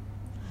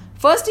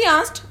 First he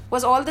asked,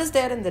 was all this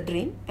there in the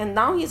dream? And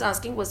now he is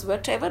asking, was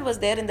whatever was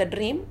there in the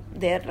dream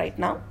there right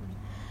now?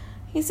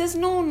 He says,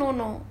 no,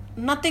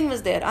 nothing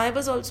was there. I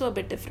was also a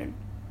bit different.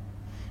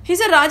 He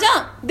said,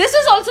 Raja, this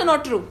is also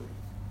not true.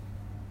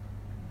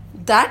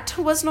 That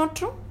was not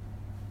true.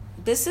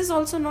 This is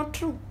also not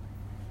true.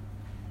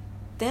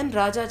 Then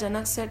Raja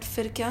Janak said,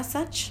 फिर क्या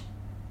सच?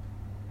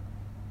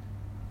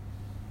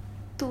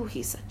 तू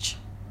ही सच.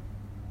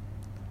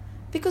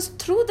 Because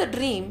through the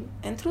dream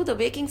and through the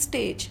waking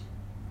stage,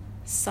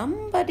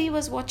 somebody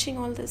was watching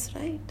all this,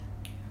 right?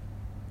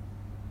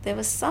 There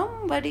was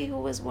somebody who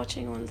was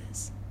watching all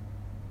this.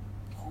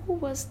 Who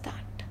was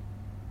that?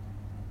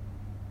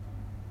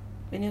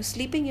 When you're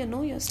sleeping, you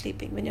know you're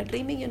sleeping. When you're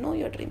dreaming, you know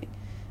you're dreaming.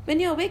 When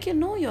you're awake, you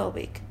know you're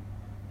awake.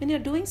 When you're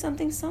doing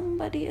something,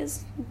 somebody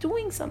is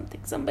doing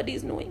something. Somebody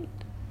is knowing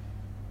it.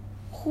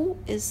 Who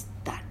is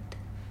that?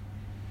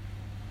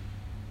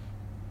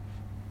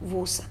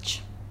 वो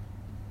सच.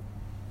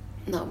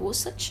 ना वो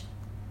सच,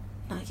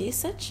 ना ये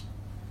सच,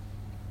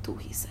 तू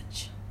ही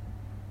सच.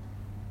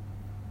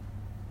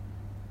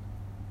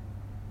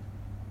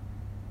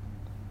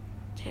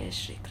 जय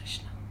Shri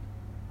Krishna.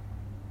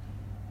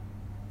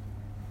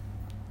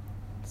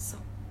 So,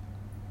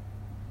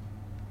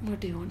 what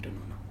do you want to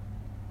know now?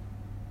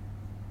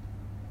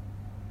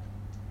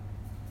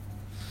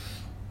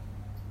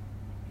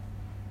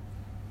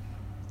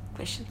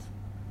 Questions?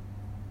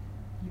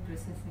 You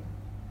processing.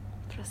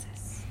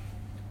 Process.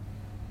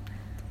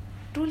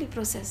 Truly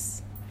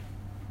process.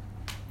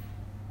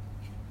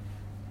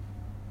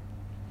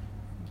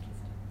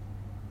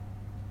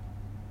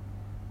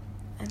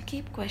 And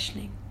keep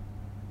questioning.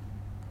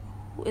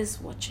 Who is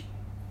watching?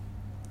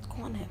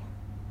 कौन है?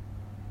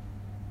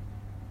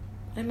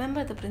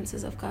 Remember the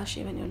princes of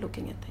Kashi when you're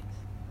looking at things.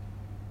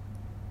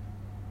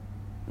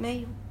 मैं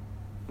ही हूँ,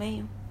 मैं ही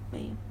हूँ, मैं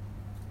ही हूँ.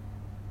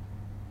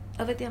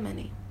 अविद्या मैं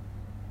नहीं.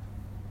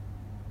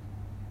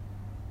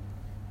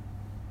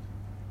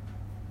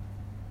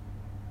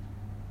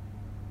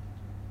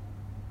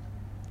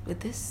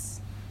 With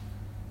this,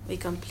 we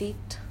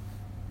complete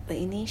the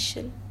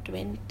initial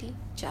 20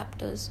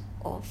 chapters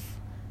of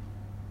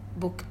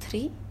book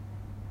 3,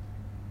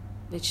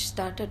 which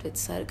started with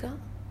Sarga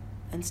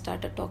and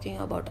started talking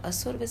about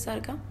Asur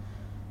Visarga,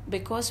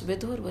 because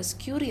Vidur was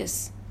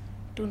curious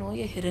to know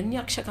ये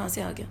हिरण्याक्ष कहाँ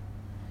से आ गया.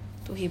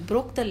 So he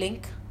broke the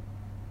link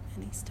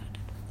and he started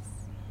with this.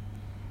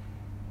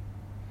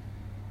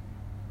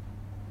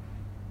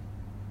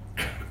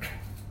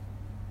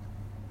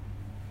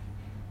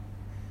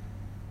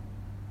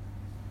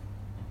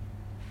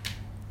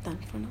 Done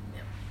for now?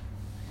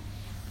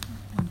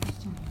 One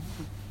question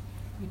here.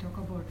 We talk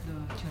about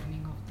the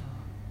churning of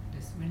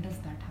this. When does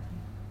that happen?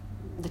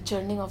 The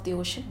churning of the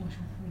ocean.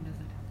 Ocean. When does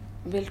that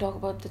happen? We'll talk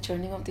about the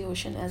churning of the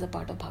ocean as a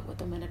part of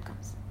Bhagavatam when it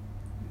comes.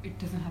 It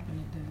doesn't happen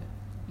at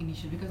the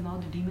initial, because now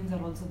the demons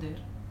are also there.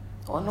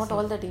 Or not So-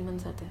 all the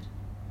demons are there.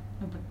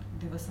 No, but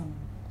there was some.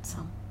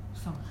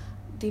 Some.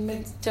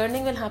 Demons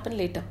churning will happen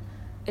later.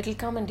 It will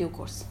come in due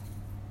course.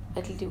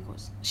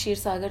 Shir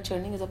Sagar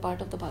churning is a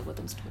part of the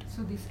Bhagavatam story.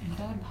 So this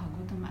entire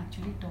Bhagavatam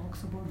actually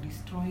talks about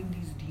destroying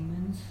these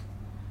demons.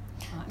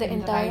 The in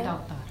entire- the right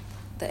avatar.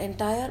 The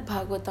entire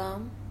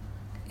Bhagavatam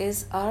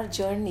is our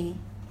journey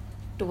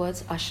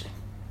towards Ashray.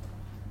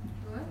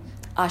 What?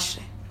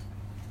 Ashray.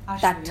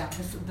 Ashray, That. yeah,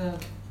 this is the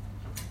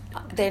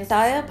The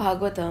entire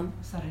Bhagavatam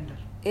surrender.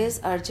 is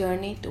our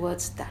journey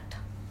towards that.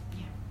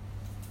 Yeah.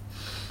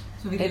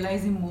 So we It-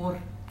 realize him more.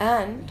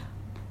 And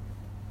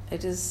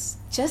it is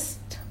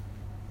just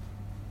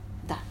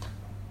that.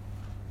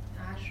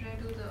 Ashray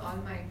to the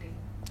Almighty.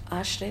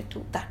 Ashray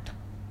to that.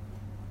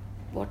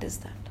 What is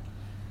that?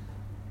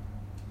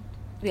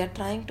 We are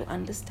trying to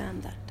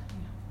understand that.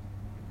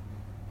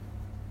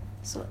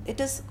 So it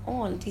is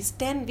all, these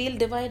 10 we'll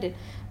divide it.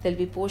 There'll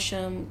be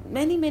Posham,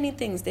 many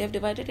things. They have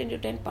divided into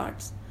 10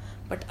 parts.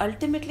 But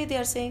ultimately they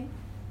are saying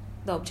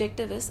the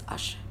objective is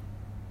Ashray.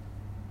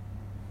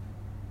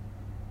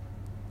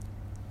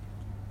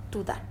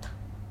 To that.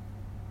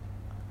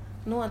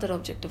 No other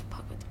objective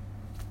Bhagavatam.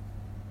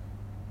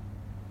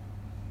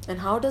 And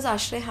how does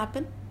Ashray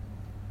happen?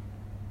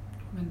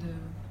 When the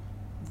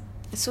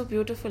It's so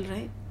beautiful,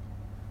 right?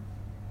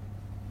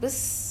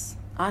 This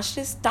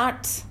Ashray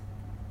starts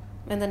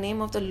when the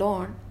name of the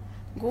Lord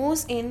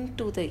goes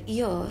into the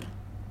ear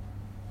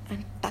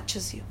and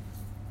touches you.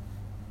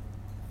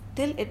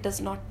 Till it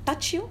does not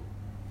touch you,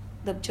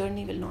 the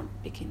journey will not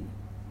begin.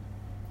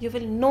 You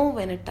will know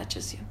when it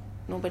touches you.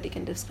 Nobody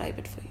can describe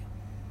it for you.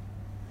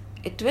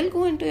 It will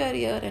go into your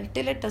ear, and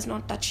till it does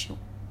not touch you,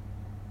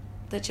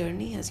 the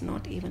journey has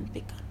not even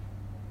begun.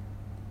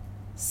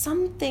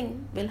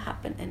 Something will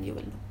happen and you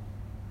will know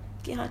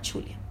कि हाँ छू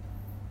लिया.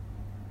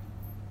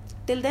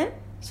 Till then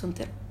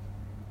सुनते रहो.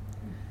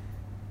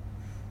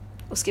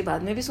 उसके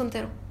बाद में भी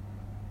सुनते रहो.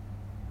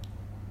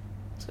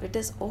 So it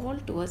is all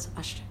towards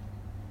Ashray.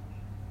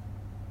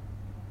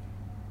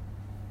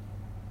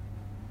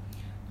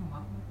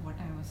 what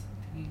I was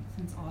thinking,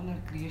 since all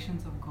are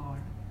creations of God,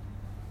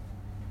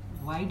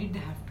 why did they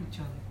have to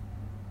churn?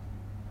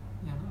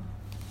 You know?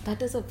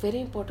 That is a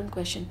very important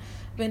question.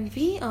 When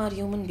we are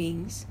human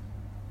beings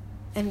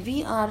and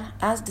we are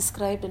as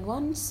described in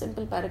one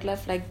simple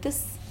paragraph like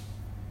this,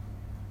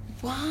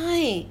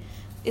 why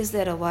is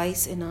there a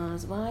vice in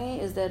us? Why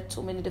is there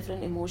so many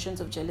different emotions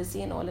of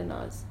jealousy and all in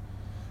us?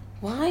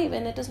 Why,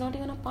 when it is not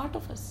even a part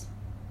of us?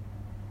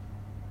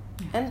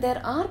 And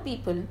there are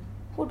people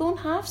who don't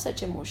have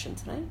such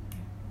emotions, right?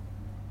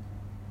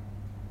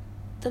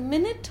 The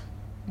minute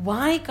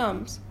why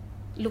comes,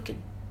 look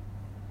in.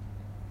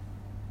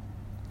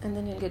 And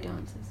then you'll get your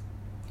answers.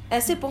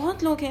 ऐसे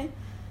बहुत लोग हैं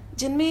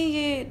जिनमें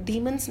ये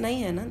demons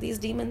नहीं है ना. These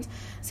demons,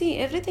 see,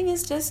 everything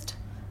is just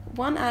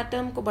one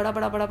atom को बड़ा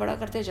बड़ा बड़ा बड़ा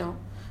करते जाओ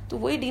तो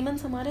वही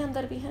demons हमारे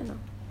अंदर भी है ना.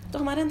 तो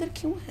हमारे अंदर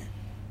क्यों है?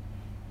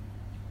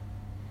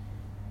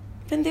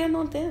 When they are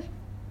not there,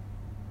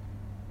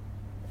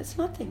 it's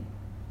nothing.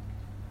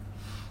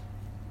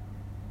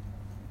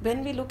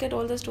 When we look at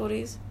all the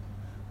stories,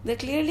 they're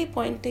clearly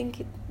pointing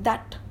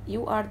that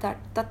you are that,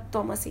 tat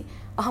tvamasi,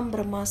 aham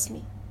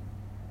brahmasmi.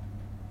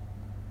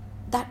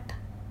 That,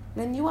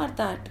 when you are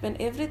that, when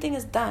everything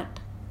is that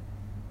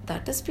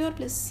is pure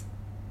bliss.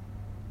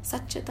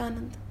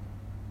 Satchitanand.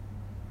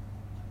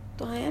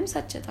 So I am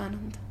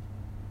Satchitanand.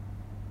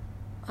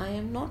 I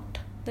am not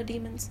the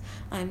demons.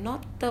 I am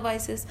not the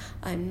vices.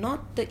 I am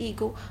not the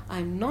ego. I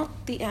am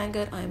not the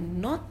anger. I am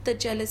not the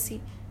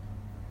jealousy.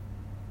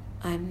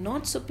 I am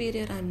not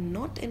superior. I am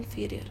not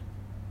inferior.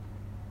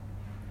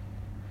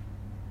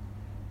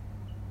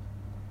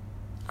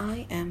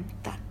 I am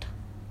that.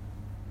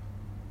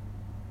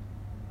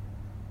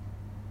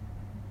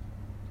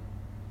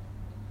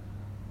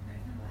 I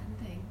know one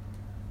thing.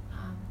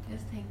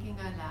 Just thinking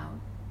aloud,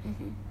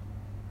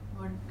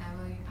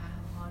 whatever I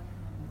have heard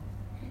from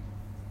you.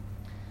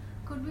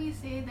 Could we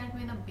say that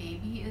when a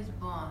baby is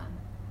born,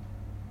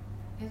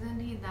 isn't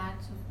he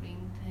that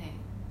supreme thing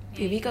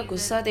baby का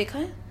गुस्सा देखा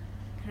है?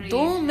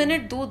 2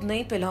 minute दूध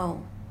नहीं पिलाओ,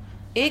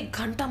 1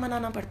 घंटा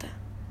मनाना पड़ता है.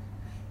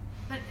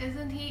 But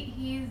isn't he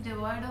is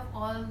devoid of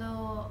all the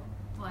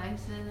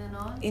vices and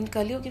all? In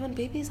Kali-yuga, even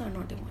babies are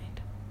not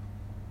devoid.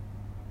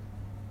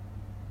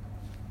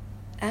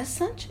 As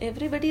such,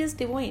 everybody is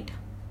devoid.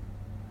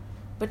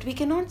 But we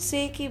cannot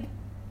say कि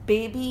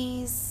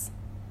babies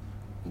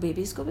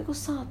को भी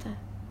गुस्सा आता है.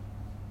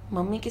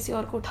 मम्मी किसी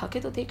और को उठा के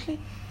तो देख ले.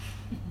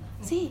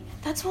 See,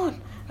 that's what.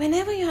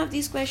 Whenever you have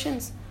these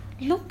questions,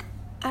 look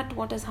at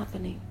what is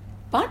happening.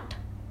 But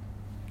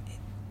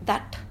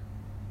that,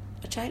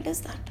 a child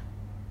is that.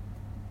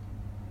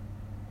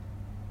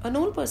 An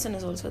old person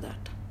is also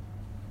that.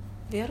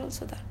 We are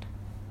also that.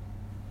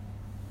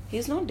 He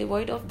is not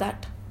devoid of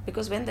that.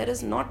 Because when there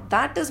is not,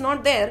 that is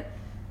not there,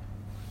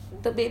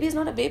 the baby is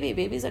not a baby.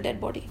 Baby is a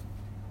dead body.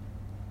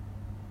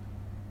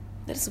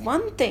 There is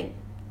one thing.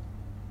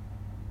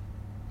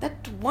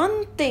 That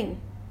one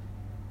thing.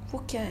 वो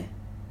क्या है?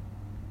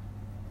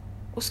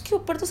 उसके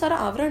ऊपर तो सारा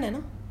आवरण है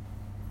ना.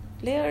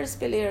 Layers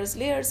पे layers,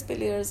 layers पे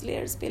layers,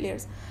 layers पे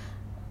layers.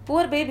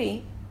 Poor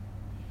baby.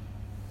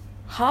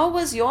 How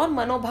was your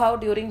मनोभाव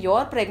during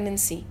your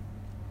pregnancy?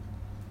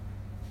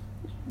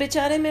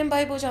 बेचारे में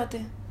बाइब हो जाते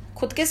हैं.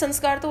 खुद के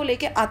संस्कार तो वो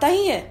लेके आता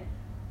ही है.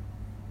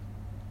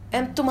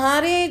 एंड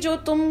तुम्हारे जो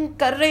तुम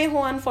कर रहे हो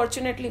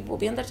अनफॉर्चुनेटली वो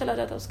भी अंदर चला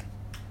जाता है उसके.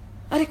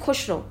 अरे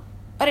खुश रहो,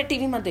 अरे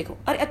टीवी मत देखो,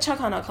 अरे अच्छा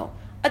खाना खाओ,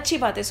 अच्छी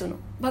बातें सुनो,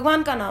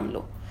 भगवान का नाम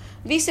लो.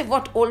 We say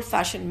what old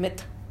fashion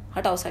myth,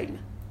 हटाओ साइड में.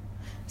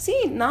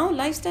 See now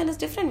lifestyle is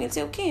different. We'll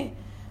say okay,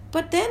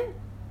 but then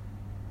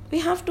we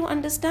have to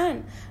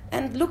understand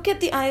and look at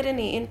the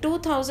irony. In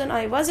 2000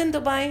 I was in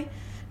Dubai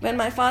when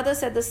my father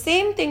said the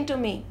same thing to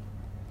me.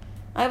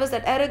 I was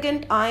that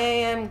arrogant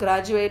IIM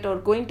graduate or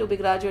going to be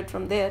graduate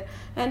from there,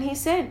 and he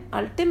said,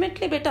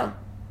 ultimately beta,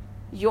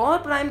 your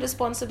prime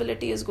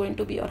responsibility is going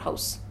to be your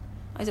house.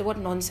 I said, what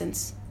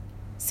nonsense.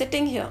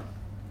 Sitting here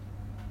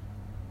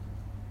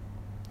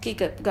कि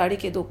गाड़ी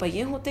के 2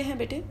 पहिए होते हैं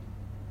बेटे,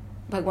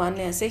 भगवान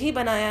ने ऐसे ही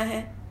बनाया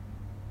है,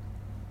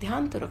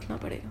 ध्यान तो रखना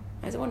पड़ेगा.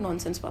 I said, what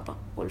nonsense papa,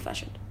 old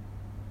fashioned.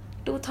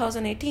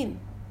 2018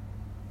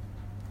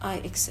 I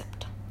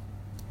accept.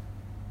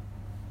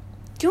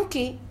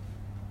 क्योंकि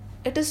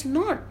it is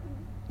not,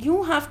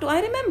 you have to, I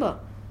remember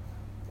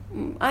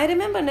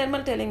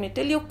Nirmal telling me,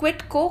 till you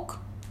quit Coke,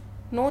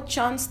 no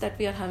chance that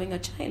we are having a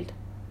child.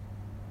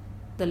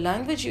 The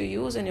language you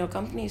use in your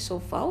company is so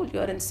foul. You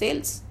are in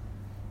sales.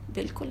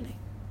 बिल्कुल नहीं.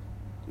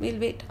 We'll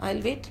wait.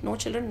 I'll wait. No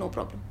children, no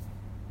problem.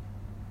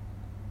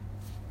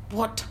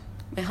 What?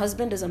 My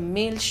husband is a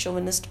male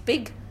chauvinist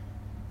pig.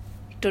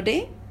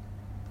 Today,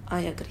 I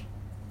agree.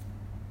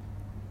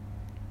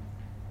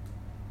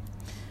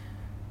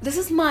 This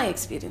is my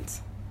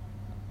experience.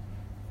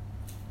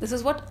 This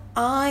is what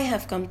I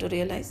have come to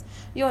realize.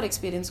 Your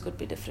experience could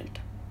be different.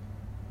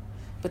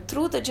 But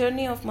through the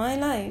journey of my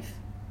life,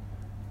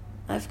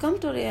 I've come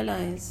to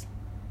realize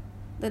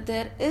that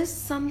there is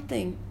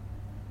something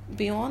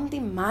beyond the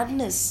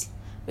madness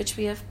which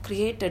we have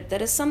created.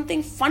 There is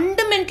something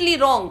fundamentally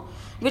wrong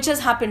which has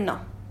happened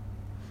now.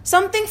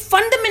 Something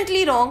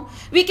fundamentally wrong.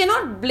 We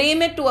cannot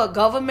blame it to a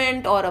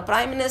government or a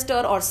prime minister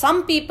or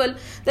some people.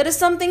 There is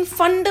something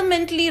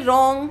fundamentally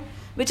wrong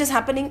which is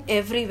happening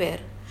everywhere.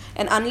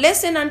 And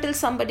unless and until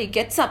somebody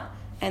gets up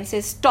and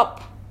says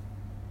stop,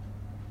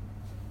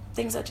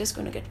 things are just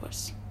going to get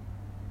worse.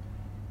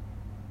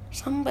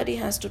 Somebody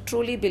has to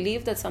truly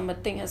believe that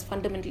something has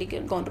fundamentally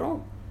gone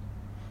wrong.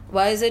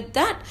 Why is it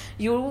that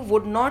you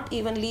would not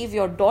even leave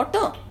your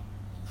daughter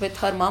with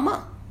her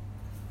mama?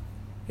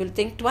 You'll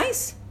think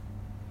twice.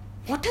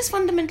 What has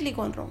fundamentally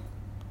gone wrong?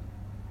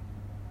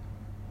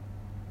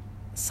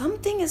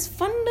 Something is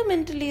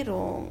fundamentally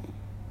wrong.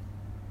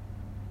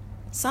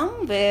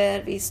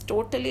 Somewhere we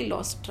totally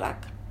lost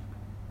track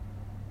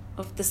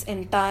of this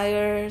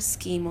entire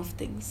scheme of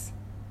things.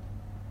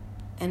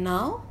 And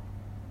now,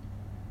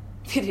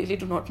 we really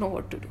do not know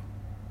what to do.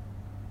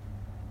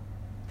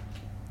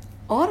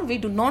 Or we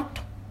do not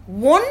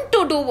want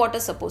to do what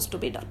is supposed to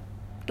be done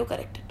to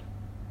correct it.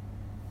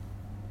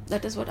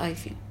 That is what I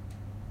feel.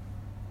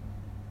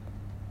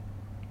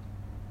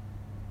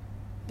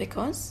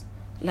 Because,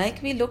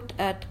 like we looked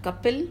at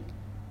Kapil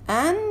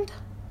and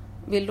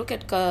we'll look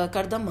at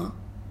Kardama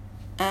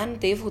and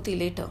Devhuti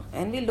later,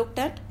 and we looked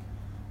at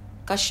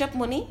Kashyap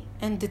Muni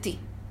and Diti.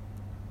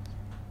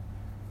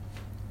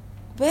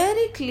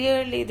 Very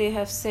clearly they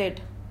have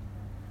said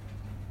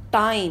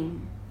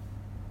time,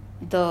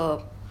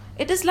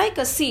 it is like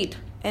a seed,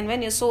 and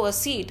when you sow a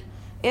seed,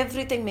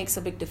 everything makes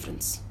a big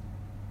difference.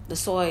 The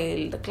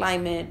soil, the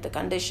climate, the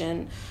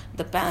condition,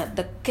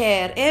 the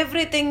care,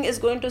 everything is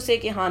going to say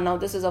ki haan, now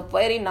this is a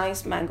very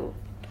nice mango.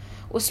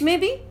 Usme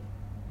bhi,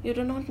 you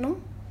do not know.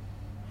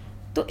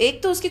 तो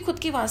एक तो उसकी खुद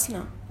की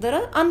वासना. There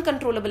are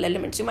uncontrollable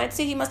elements. You might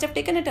say he must have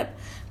taken it up.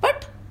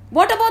 But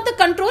what about the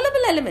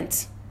controllable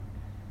elements?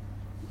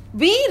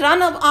 We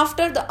run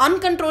after the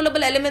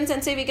uncontrollable elements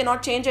and say we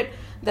cannot change it.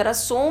 There are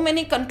so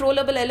many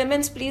controllable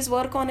elements. Please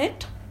work on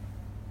it.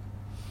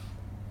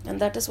 And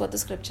that is what the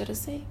scripture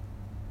is saying.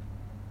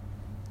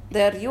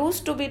 There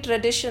used to be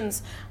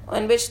traditions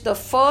in which the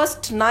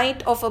first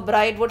night of a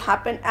bride would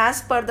happen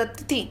as per the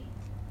tithi,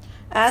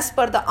 as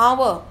per the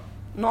hour,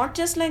 not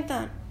just like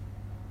that.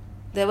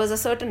 There was a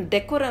certain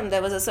decorum,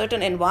 there was a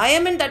certain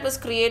environment that was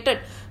created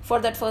for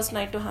that first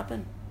night to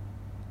happen.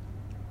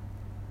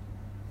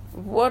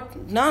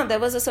 There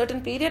was a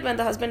certain period when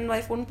the husband and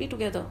wife wouldn't be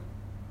together.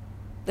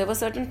 There were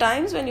certain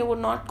times when you would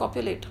not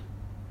copulate.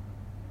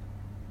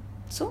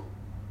 So,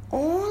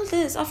 all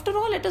this, after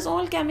all, it is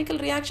all chemical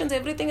reactions.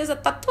 Everything is a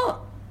tattva.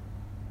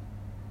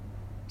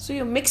 So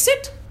you mix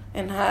it,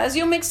 and as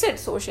you mix it,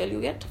 so shall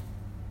you get.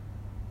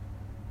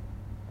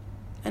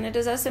 And it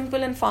is as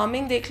simple in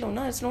farming, dekh lo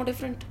na, it's no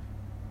different.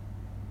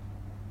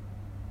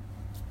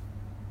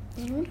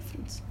 There's no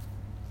difference.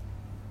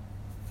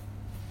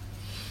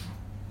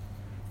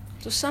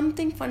 So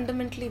something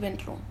fundamentally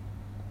went wrong.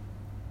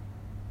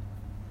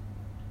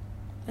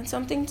 And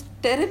something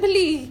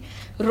terribly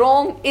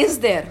wrong is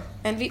there.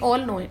 And we all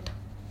know it.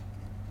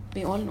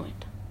 We all know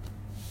it.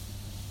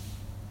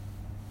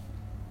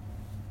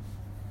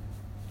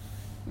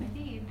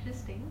 Very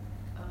interesting.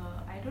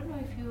 I don't know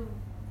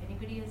if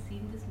anybody has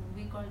seen this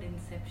movie called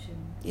Inception.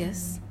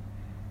 Yes.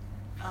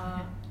 Yeah.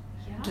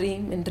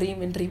 Dream and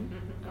dream and dream.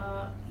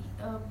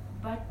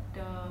 But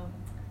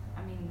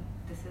I mean,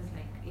 this is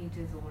like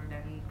ages old,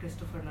 and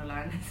Christopher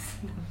Nolan is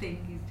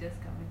nothing. He's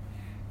just coming.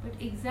 But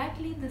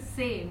exactly the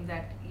same,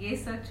 that ye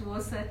sach wo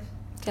sach,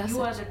 Kya you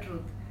sach? are the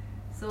truth.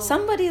 So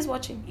Somebody is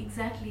watching.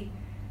 exactly.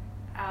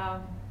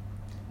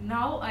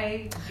 Now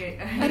I get.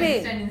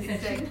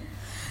 Arey.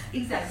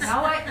 Exactly.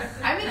 Now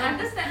I mean,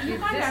 understand. You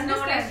can't Just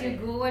not as you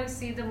understand. go and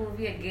see the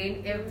movie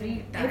again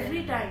every time.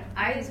 Every time.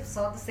 I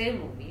saw the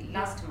same movie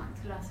last Yeah,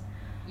 month. Last.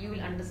 You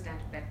will understand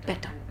better,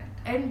 Better. and better.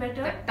 And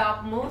better. The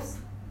topmost,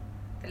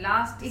 the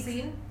last It's-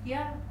 scene,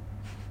 Yeah.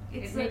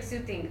 it makes you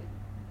think.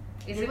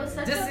 Is There it was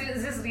such this? a-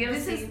 Is this real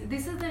This scene?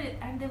 is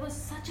and there was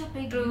such a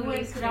big Truly hue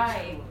and spiritual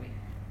cry. movie.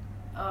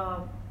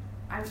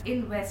 I'm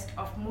in West,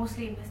 of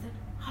mostly in West, that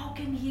how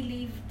can he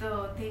leave the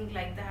thing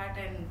like that?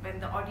 And when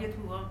the audience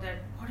who worked that,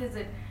 what is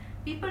it?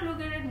 People look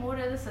at it more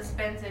as a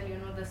suspense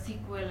and the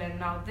sequel and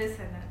now this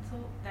and that. So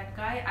that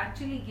guy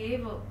actually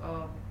gave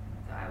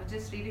I was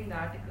just reading the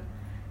article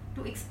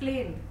to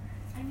explain,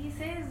 and he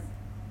says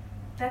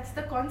that's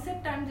the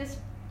concept.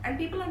 And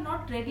people are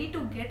not ready to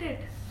get it.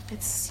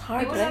 It's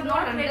hard, People right? have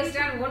not Not ready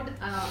understand to- what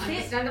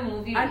understand the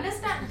movie.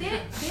 Understand? They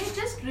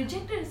just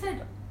rejected.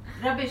 Said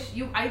rubbish.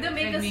 You either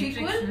make Like a Matrix,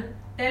 sequel, no?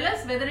 tell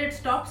us whether it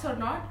stops or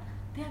not.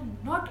 They are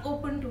not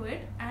open to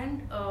it,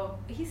 and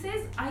he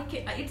says,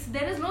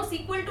 there is no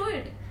sequel to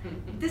it.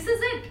 This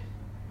is it.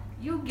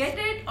 You get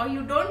it or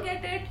you don't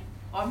get it,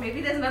 or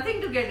maybe there's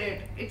nothing to get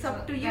it. It's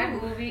up to you.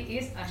 That movie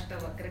is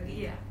Ashtavakra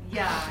Gita.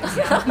 Yeah.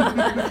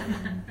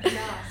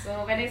 Yeah.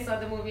 So when I saw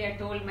the movie, I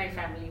told my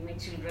family, my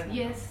children.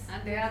 Yes.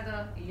 And they are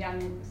the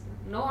young.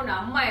 No,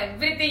 Amma,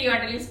 everything you are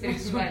telling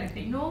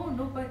spirituality. No,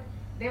 but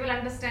They will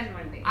understand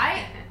one day.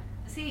 I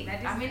see.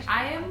 That is I mean,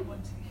 I am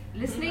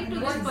listening to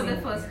this for the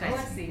first Go and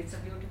time. see. It's a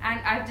beautiful. And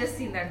I've just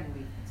seen that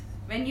movie.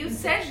 When you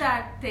said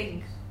that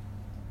thing,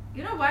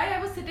 you know why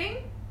I was sitting?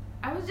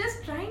 I was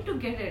just trying to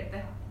get it.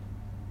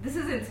 This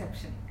is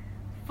Inception.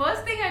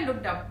 First thing I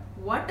looked up,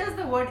 what does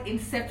the word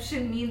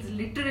Inception means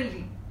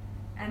literally?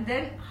 And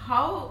then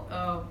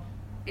how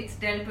it's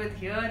dealt with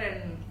here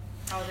and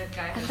how that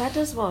guy... And that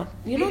is what?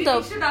 Maybe we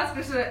should ask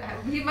Krishna.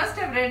 He must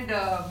have read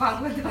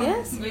Bhagavatam.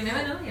 Yes. We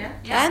never know, yeah.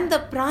 Yeah. And the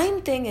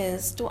prime thing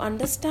is to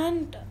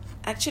understand,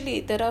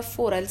 actually there are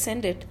 4, I'll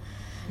send it.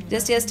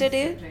 Just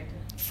yesterday,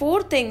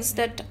 4 things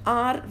that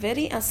are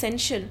very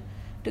essential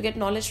to get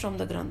knowledge from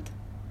the Granth.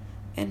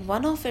 And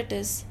one of it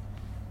is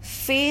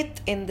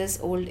faith in this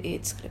old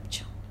age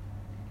scripture.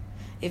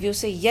 If you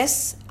say,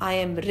 yes, I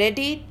am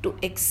ready to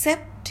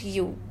accept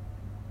you,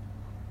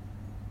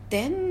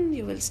 then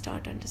you will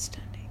start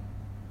understanding.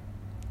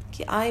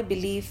 कि I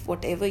believe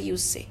whatever you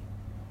say.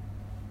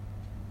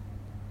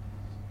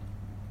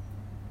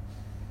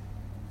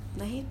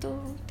 नहीं तो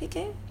ठीक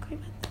है कोई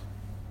बात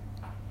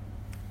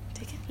नहीं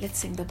ठीक है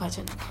let's sing the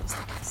bhajan and close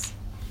the class.